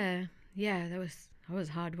 Yeah. That was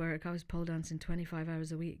hard work. I was pole dancing 25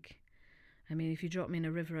 hours a week. I mean, if you dropped me in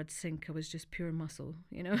a river, I'd sink. I was just pure muscle,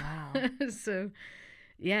 you know. Wow. So,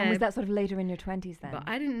 yeah. And was that sort of later in your 20s then? But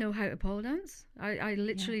I didn't know how to pole dance. I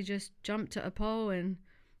literally just jumped at a pole and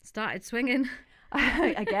started swinging.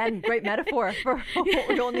 Again, great metaphor for what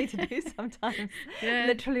we all need to do sometimes,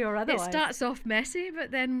 literally or otherwise. It starts off messy,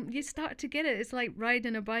 but then you start to get it. It's like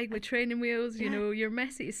riding a bike with training wheels. You know, you're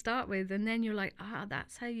messy to start with, and then you're like,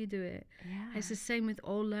 that's how you do it. Yeah. It's the same with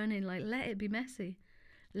all learning. Like, let it be messy.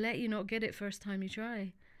 Let you not get it first time you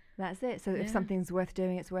try. That's it. So if something's worth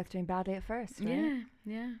doing, it's worth doing badly at first, right?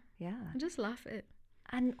 Yeah. And just laugh at it.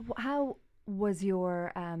 And how was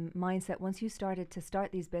your mindset once you started to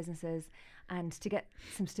start these businesses and to get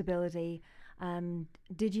some stability?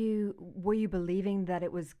 Were you believing that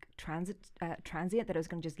it was transient, that it was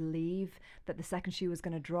going to just leave, that the second shoe was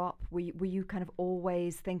going to drop? Were you kind of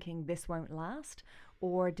always thinking this won't last,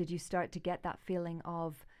 or did you start to get that feeling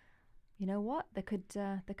of, you know what, there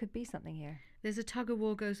could be something here? There's a tug of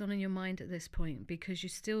war goes on in your mind at this point, because you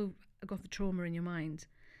still got the trauma in your mind.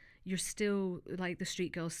 You're still, like, the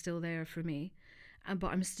street girl's still there for me,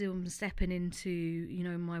 but I'm still stepping into, you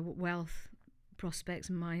know, my wealth prospects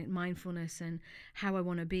and my mindfulness and how I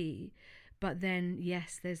want to be. But then,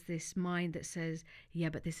 yes, there's this mind that says, yeah,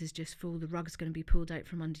 but this is just full, the rug's going to be pulled out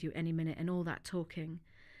from under you any minute, and all that talking.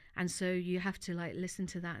 And so you have to, like, listen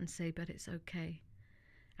to that and say, but it's okay.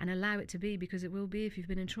 And allow it to be, because it will be. If you've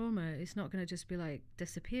been in trauma, it's not going to just be like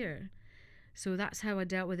disappear. So that's how I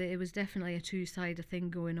dealt with it. It was definitely a two-sided thing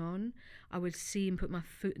going on. I would see and put my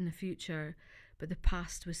foot in the future, but the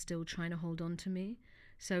past was still trying to hold on to me.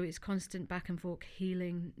 So it's constant back and forth,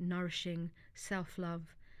 healing, nourishing,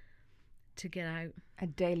 self-love to get out. A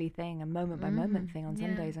daily thing, a moment-by-moment thing on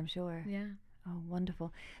some days, I'm sure. Yeah. Oh,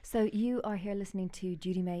 wonderful. So you are here listening to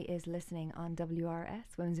Judy May is Listening on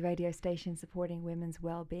WRS, women's radio station supporting women's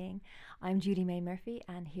well-being. I'm JudyMay Murphy,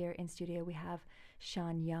 and here in studio we have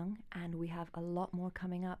Sean Young, and we have a lot more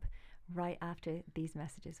coming up right after these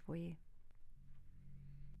messages for you.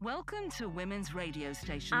 Welcome to Women's Radio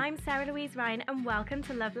Station. I'm Sarah Louise Ryan, and welcome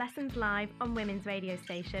to Love Lessons Live on Women's Radio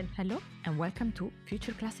Station. Hello, and welcome to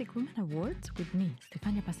Future Classic Women Awards with me,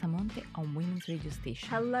 Stefania Passamonte, on Women's Radio Station.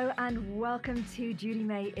 Hello, and welcome to Judy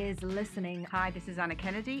May is Listening. Hi, this is Anna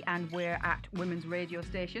Kennedy, and we're at Women's Radio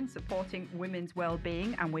Station supporting women's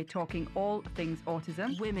well-being, and we're talking all things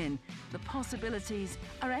autism. Women, the possibilities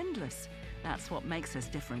are endless. That's what makes us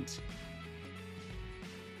different.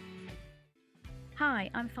 Hi,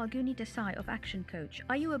 I'm Falguni Desai of Action Coach.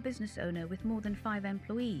 Are you a business owner with more than 5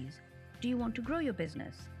 employees? Do you want to grow your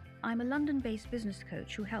business? I'm a London-based business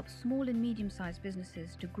coach who helps small and medium-sized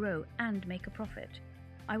businesses to grow and make a profit.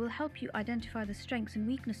 I will help you identify the strengths and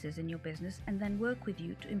weaknesses in your business and then work with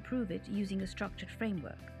you to improve it using a structured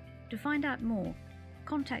framework. To find out more,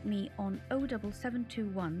 contact me on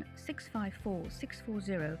 07721 654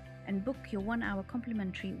 640 and book your 1-hour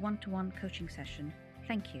complimentary one-to-one coaching session.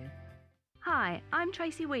 Thank you. Hi, I'm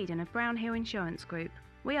Tracy Whedon of Brown Hill Insurance Group.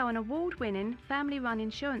 We are an award-winning, family-run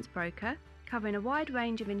insurance broker covering a wide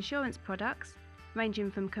range of insurance products, ranging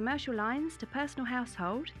from commercial lines to personal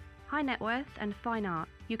household, high net worth and fine art.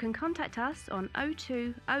 You can contact us on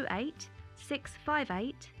 0208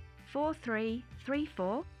 658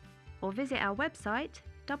 4334 or visit our website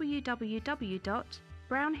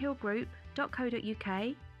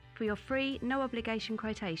www.brownhillgroup.co.uk for your free, no-obligation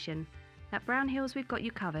quotation. At Brown Hills, we've got you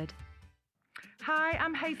covered. Hi,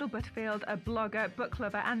 I'm Hazel Butterfield, a blogger, book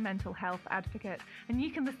lover and mental health advocate, and you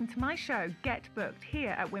can listen to my show Get Booked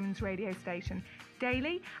here at Women's Radio Station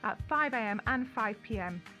daily at 5 a.m. and 5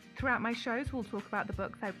 p.m. Throughout my shows, we'll talk about the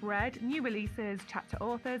books I've read, new releases, chat to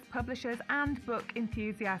authors, publishers and book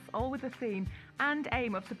enthusiasts, all with the theme and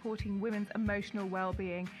aim of supporting women's emotional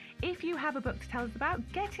well-being. If you have a book to tell us about,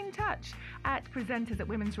 get in touch at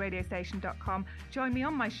presenters@womensradiostation.com. Join me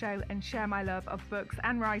on my show and share my love of books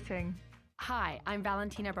and writing. Hi, I'm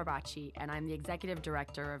Valentina Barbacci, and I'm the Executive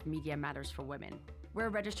Director of Media Matters for Women. We're a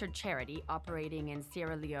registered charity operating in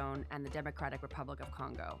Sierra Leone and the Democratic Republic of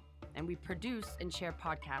Congo. And we produce and share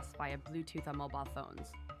podcasts via Bluetooth on mobile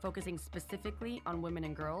phones, focusing specifically on women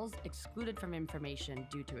and girls excluded from information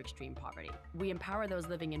due to extreme poverty. We empower those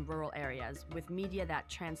living in rural areas with media that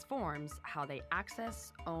transforms how they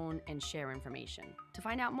access, own, and share information. To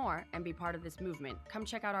find out more and be part of this movement, come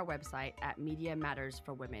check out our website at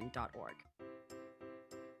MediaMattersForWomen.org.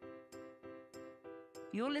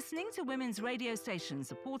 You're listening to Women's Radio Station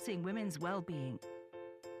supporting women's well-being.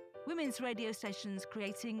 Women's radio stations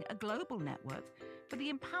creating a global network for the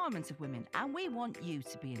empowerment of women, and we want you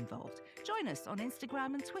to be involved. Join us on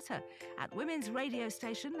Instagram and Twitter at Women's Radio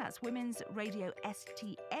Station, that's Women's Radio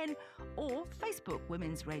STN, or Facebook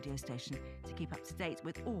Women's Radio Station to keep up to date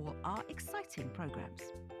with all our exciting programmes.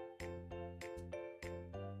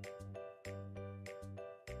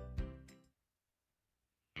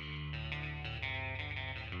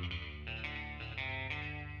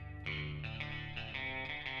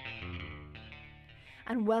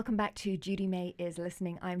 And welcome back to Judy May is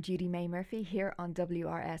Listening. I'm JudyMay Murphy here on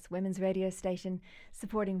WRS Women's Radio Station,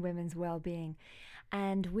 supporting women's well-being.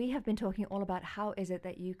 And we have been talking all about how is it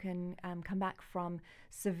that you can come back from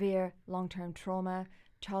severe long-term trauma,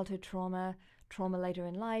 childhood trauma, trauma later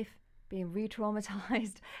in life, being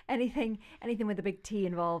re-traumatized, anything with a big T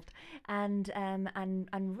involved, and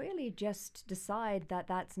really just decide that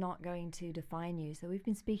that's not going to define you. So we've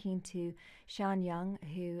been speaking to Sian Young,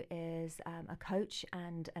 who is a coach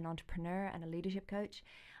and an entrepreneur and a leadership coach,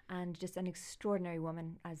 and just an extraordinary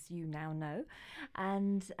woman, as you now know.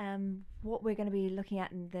 And what we're going to be looking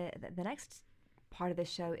at in the next part of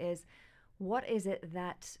this show is, what is it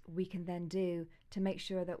that we can then do to make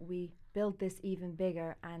sure that we build this even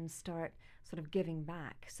bigger and start sort of giving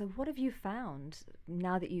back? So what have you found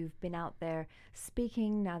now that you've been out there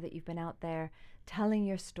speaking, now that you've been out there telling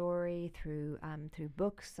your story through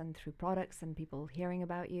books and through products and people hearing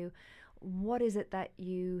about you? What is it that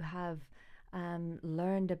you have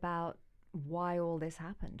learned about why all this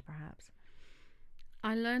happened, perhaps?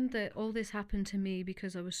 I learned that all this happened to me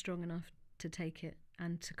because I was strong enough to take it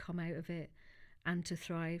and to come out of it and to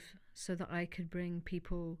thrive, so that I could bring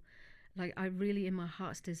people, like, I really, in my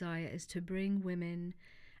heart's desire, is to bring women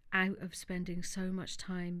out of spending so much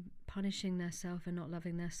time punishing themselves and not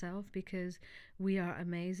loving themselves, because we are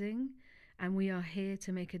amazing and we are here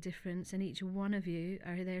to make a difference, and each one of you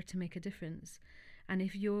are there to make a difference. And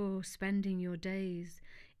if you're spending your days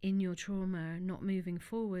in your trauma, not moving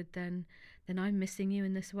forward, then I'm missing you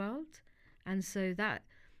in this world. And so that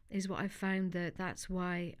is what I've found, that's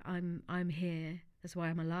why I'm here. That's why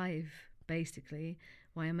I'm alive, basically,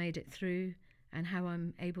 why I made it through, and how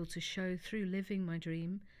I'm able to show through living my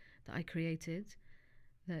dream that I created,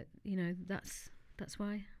 that, you know, that's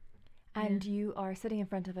why. And you are sitting in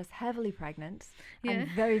front of us heavily pregnant and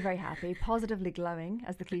very, very happy, positively glowing,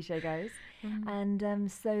 as the cliche goes.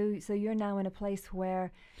 And so you're now in a place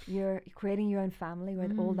where you're creating your own family, where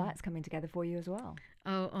all that's coming together for you as well.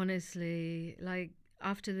 Oh, honestly, like,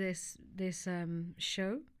 after this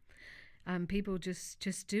show, people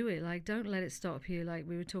just do it. Like, don't let it stop you. Like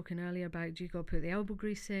we were talking earlier about, you got to put the elbow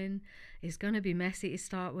grease in. It's going to be messy to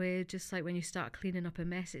start with. Just like when you start cleaning up a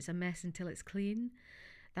mess, it's a mess until it's clean.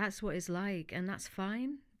 That's what it's like, and that's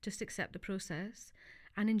fine. Just accept the process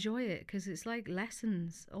and enjoy it, because it's like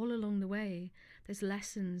lessons all along the way. There's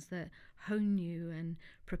lessons that hone you and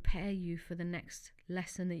prepare you for the next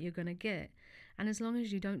lesson that you're going to get. And as long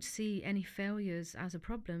as you don't see any failures as a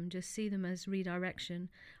problem, just see them as redirection.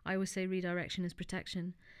 I always say redirection is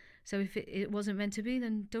protection. So if it wasn't meant to be,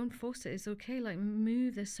 then don't force it. It's okay. Like,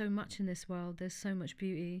 move. There's so much in this world. There's so much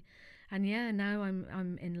beauty. And yeah, now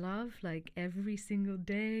I'm in love, like, every single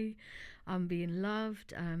day. I'm being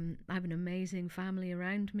loved. I have an amazing family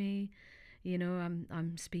around me. You know,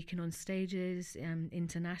 I'm speaking on stages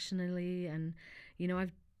internationally, and you know,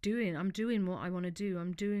 I'm doing what I want to do.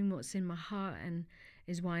 I'm doing what's in my heart, and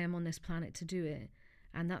is why I'm on this planet, to do it.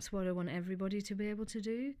 And that's what I want everybody to be able to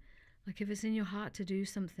do. Like, if it's in your heart to do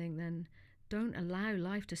something, then don't allow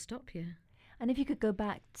life to stop you. And if you could go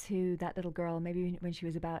back to that little girl, maybe when she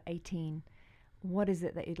was about 18, what is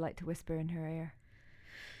it that you'd like to whisper in her ear?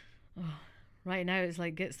 Oh, right now it's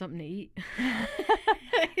like, get something to eat.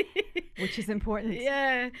 Which is important.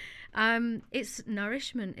 Yeah. It's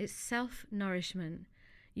nourishment. It's self-nourishment.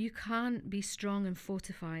 You can't be strong and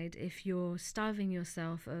fortified if you're starving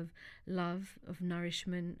yourself of love, of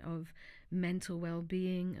nourishment, of mental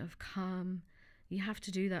well-being, of calm. You have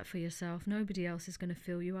to do that for yourself. Nobody else is going to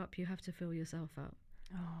fill you up. You have to fill yourself up.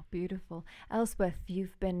 Oh, beautiful. Elspeth,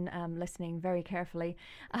 you've been listening very carefully,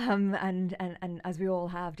 and as we all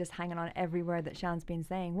have, just hanging on every word that Sian's been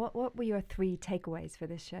saying. What were your 3 takeaways for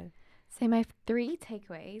this show? So my 3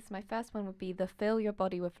 takeaways, my first one would be fill your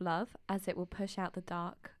body with love, as it will push out the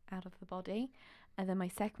dark out of the body. And then my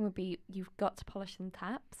second would be, you've got to polish some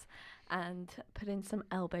taps and put in some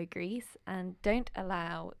elbow grease, and don't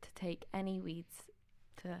allow to take any weeds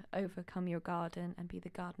to overcome your garden and be the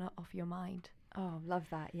gardener of your mind. Oh, love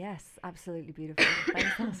that. Yes, absolutely beautiful.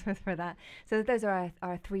 Thanks, Elspeth, for that. So those are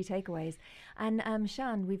our 3 takeaways. And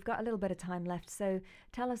Sian, we've got a little bit of time left. So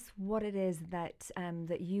tell us what it is that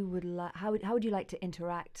that you would how would you like to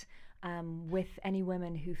interact with any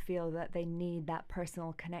women who feel that they need that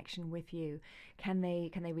personal connection with you? Can they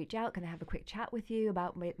reach out? Can they have a quick chat with you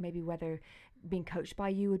about maybe whether being coached by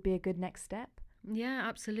you would be a good next step? Yeah,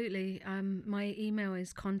 absolutely. My email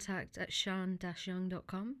is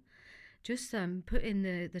contact@shan-young.com. Just put in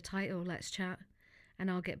the title, Let's Chat, and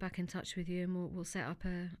I'll get back in touch with you, and we'll set up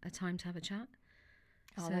a time to have a chat.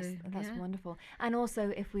 Oh, So, that's yeah. wonderful. And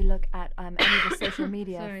also, if we look at any of the social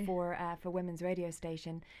media for Women's Radio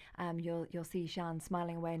Station, you'll see Shan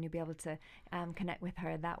smiling away, and you'll be able to connect with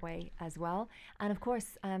her that way as well. And of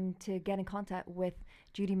course, to get in contact with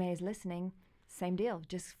Judy May is listening, same deal.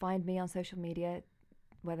 Just find me on social media,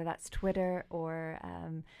 whether that's Twitter or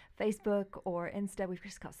Facebook or Insta. We've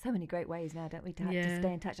just got so many great ways now, don't we, to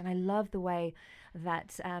stay in touch. And I love the way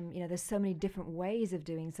that, there's so many different ways of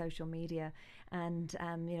doing social media. And,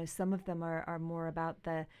 some of them are more about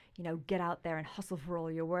the, get out there and hustle for all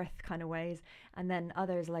you're worth kind of ways. And then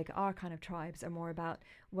others, like our kind of tribes, are more about,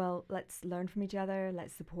 well, let's learn from each other.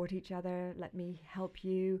 Let's support each other. Let me help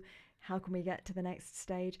you. How can we get to the next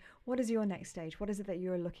stage? What is your next stage? What is it that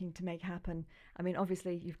you're looking to make happen? I mean,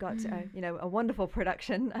 obviously, you've got a wonderful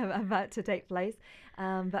production about to take place.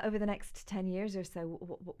 But over the next 10 years or so,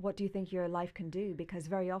 what do you think your life can do? Because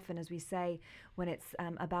very often, as we say, when it's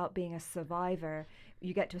about being a survivor,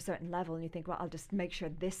 you get to a certain level and you think, well, I'll just make sure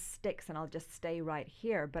this sticks and I'll just stay right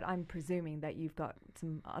here. But I'm presuming that you've got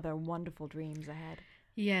some other wonderful dreams ahead.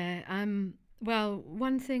 Yeah. Well,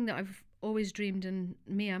 one thing that I've always dreamed, and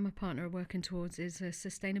me and my partner are working towards, is a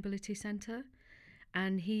sustainability centre,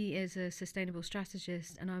 and he is a sustainable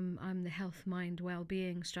strategist, and I'm the health, mind,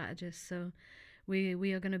 well-being strategist. So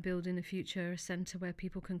we are going to build in the future a centre where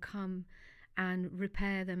people can come and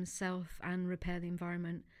repair themselves and repair the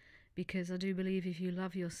environment, because I do believe if you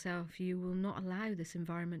love yourself, you will not allow this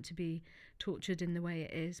environment to be tortured in the way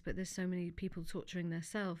it is. But there's so many people torturing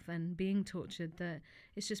themselves and being tortured that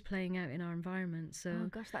it's just playing out in our environment. So oh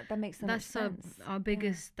gosh, that makes so much sense.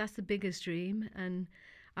 That's the biggest dream, and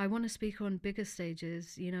I want to speak on bigger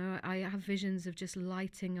stages. I have visions of just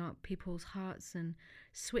lighting up people's hearts and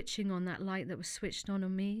switching on that light that was switched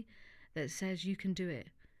on me, that says you can do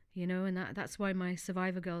it. And that's why my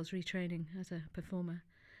Survivor Girl's retraining as a performer.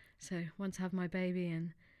 So once I have my baby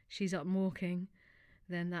and she's up and walking,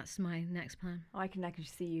 then that's my next plan. I can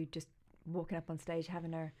see you just walking up on stage,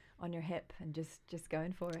 having her on your hip and just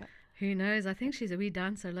going for it. Who knows? I think she's a wee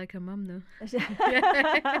dancer like her mum, though.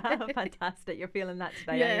 Fantastic. You're feeling that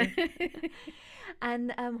today, aren't you?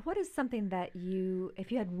 And what is something that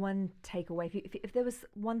if you had one takeaway, if there was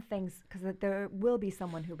one thing, because there will be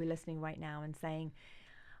someone who'll be listening right now and saying,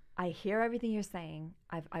 I hear everything you're saying.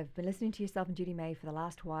 I've been listening to yourself and Judy May for the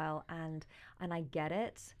last while, and I get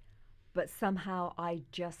it, but somehow I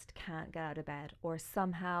just can't get out of bed, or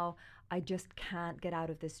somehow I just can't get out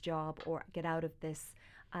of this job, or get out of this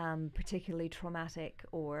particularly traumatic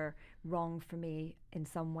or wrong for me in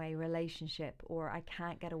some way relationship, or I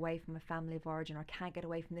can't get away from a family of origin, or I can't get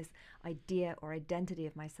away from this idea or identity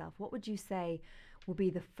of myself. What would you say will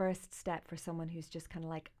be the first step for someone who's just kind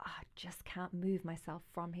of like, I just can't move myself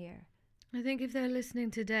from here? I think if they're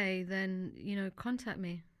listening today, then, contact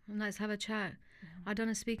me and let's have a chat. I done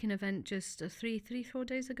a speaking event just 3-4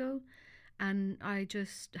 days ago, and I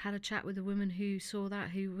just had a chat with a woman who saw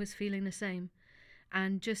that, who was feeling the same,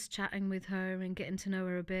 and just chatting with her and getting to know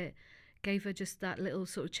her a bit gave her just that little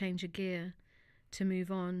sort of change of gear to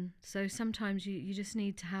move on. So sometimes you just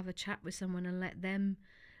need to have a chat with someone and let them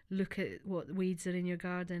look at what weeds are in your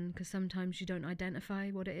garden, because sometimes you don't identify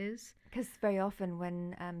what it is. Because very often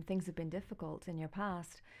when things have been difficult in your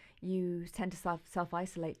past, you tend to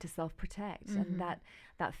self-isolate to self-protect. And that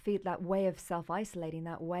way of self-isolating,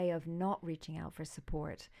 that way of not reaching out for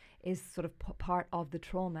support, is sort of part of the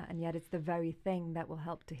trauma. And yet it's the very thing that will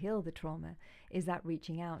help to heal the trauma, is that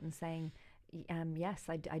reaching out and saying, yes,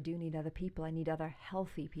 I do need other people. I need other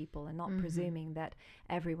healthy people, and not presuming that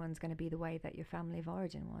everyone's going to be the way that your family of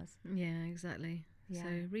origin was. Yeah, exactly. Yeah. So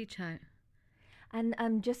reach out.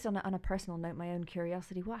 And just on a personal note, my own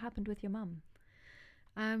curiosity, what happened with your mum?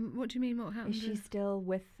 What do you mean, what happened? Is she still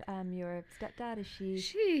with your stepdad? Is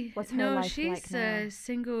she? What's her life like now? No, she's a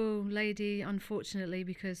single lady, unfortunately,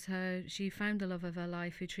 because she found the love of her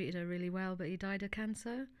life, who treated her really well, but he died of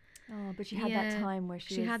cancer. Oh, but she had that time where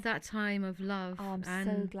she had that time of love. Oh, I'm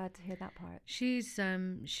so glad to hear that part.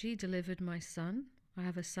 She delivered my son. I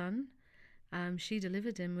have a son. She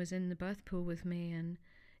delivered him, was in the birth pool with me, and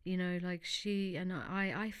she and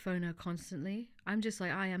I phone her constantly. I'm just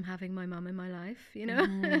like, I am having my mum in my life,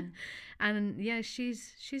 and yeah,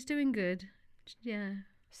 she's doing good. Yeah.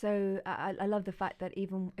 So I love the fact that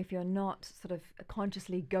even if you're not sort of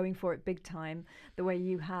consciously going for it big time the way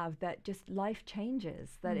you have, that just life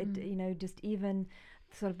changes, that it, you know, just even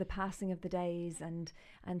sort of the passing of the days and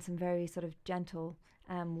some very sort of gentle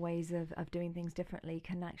ways of doing things differently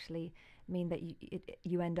can actually mean that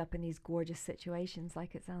you end up in these gorgeous situations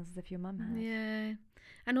like it sounds as if your mum had. Yeah.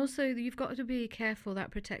 And also you've got to be careful,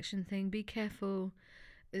 that protection thing. Be careful,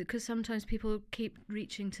 because sometimes people keep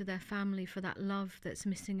reaching to their family for that love that's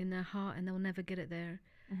missing in their heart and they'll never get it there.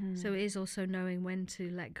 So it is also knowing when to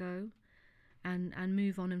let go and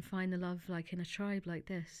move on and find the love, like in a tribe like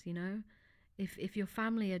this, you know. If your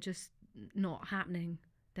family are just not happening,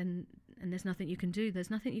 then, and there's nothing you can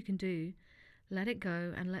do, let it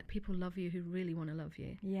go and let people love you who really want to love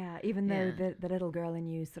you. Yeah, even though the little girl in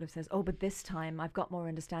you sort of says, oh, but this time I've got more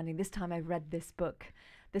understanding, this time I've read this book,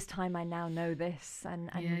 this time I now know this, and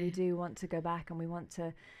we do want to go back and we want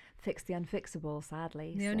to fix the unfixable,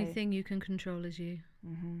 sadly. The only thing you can control is you.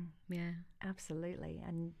 Yeah. Absolutely.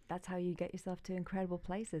 And that's how you get yourself to incredible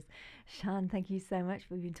places. Sian, thank you so much.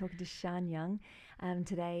 We've been talking to Sian Young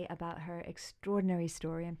today about her extraordinary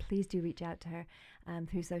story, and please do reach out to her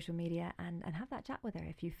through social media and have that chat with her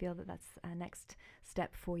if you feel that that's a next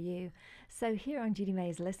step for you. So here on Judy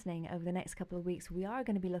May's Listening, over the next couple of weeks, we are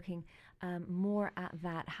going to be looking more at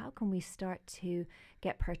that. How can we start to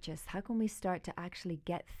get purchase? How can we start to actually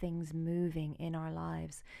get things moving in our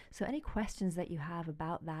lives? So any questions that you have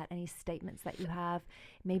about that, any statements that you have,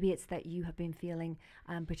 maybe it's that you have been feeling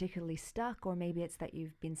particularly stuck, or maybe it's that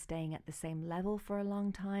you've been staying at the same level for a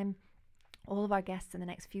long time. All of our guests in the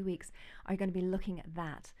next few weeks are going to be looking at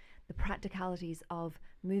that, the practicalities of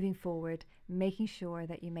moving forward, making sure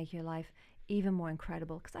that you make your life even more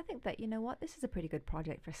incredible. Because I think that, you know what, this is a pretty good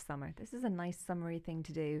project for summer. This is a nice summery thing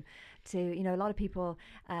to do. You know, a lot of people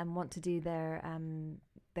want to do their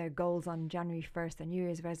goals on January 1st, their New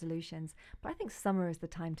Year's resolutions. But I think summer is the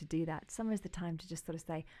time to do that. Summer is the time to just sort of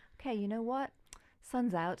say, okay, you know what?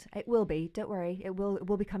 Sun's out. It will be. Don't worry. It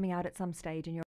will be coming out at some stage in your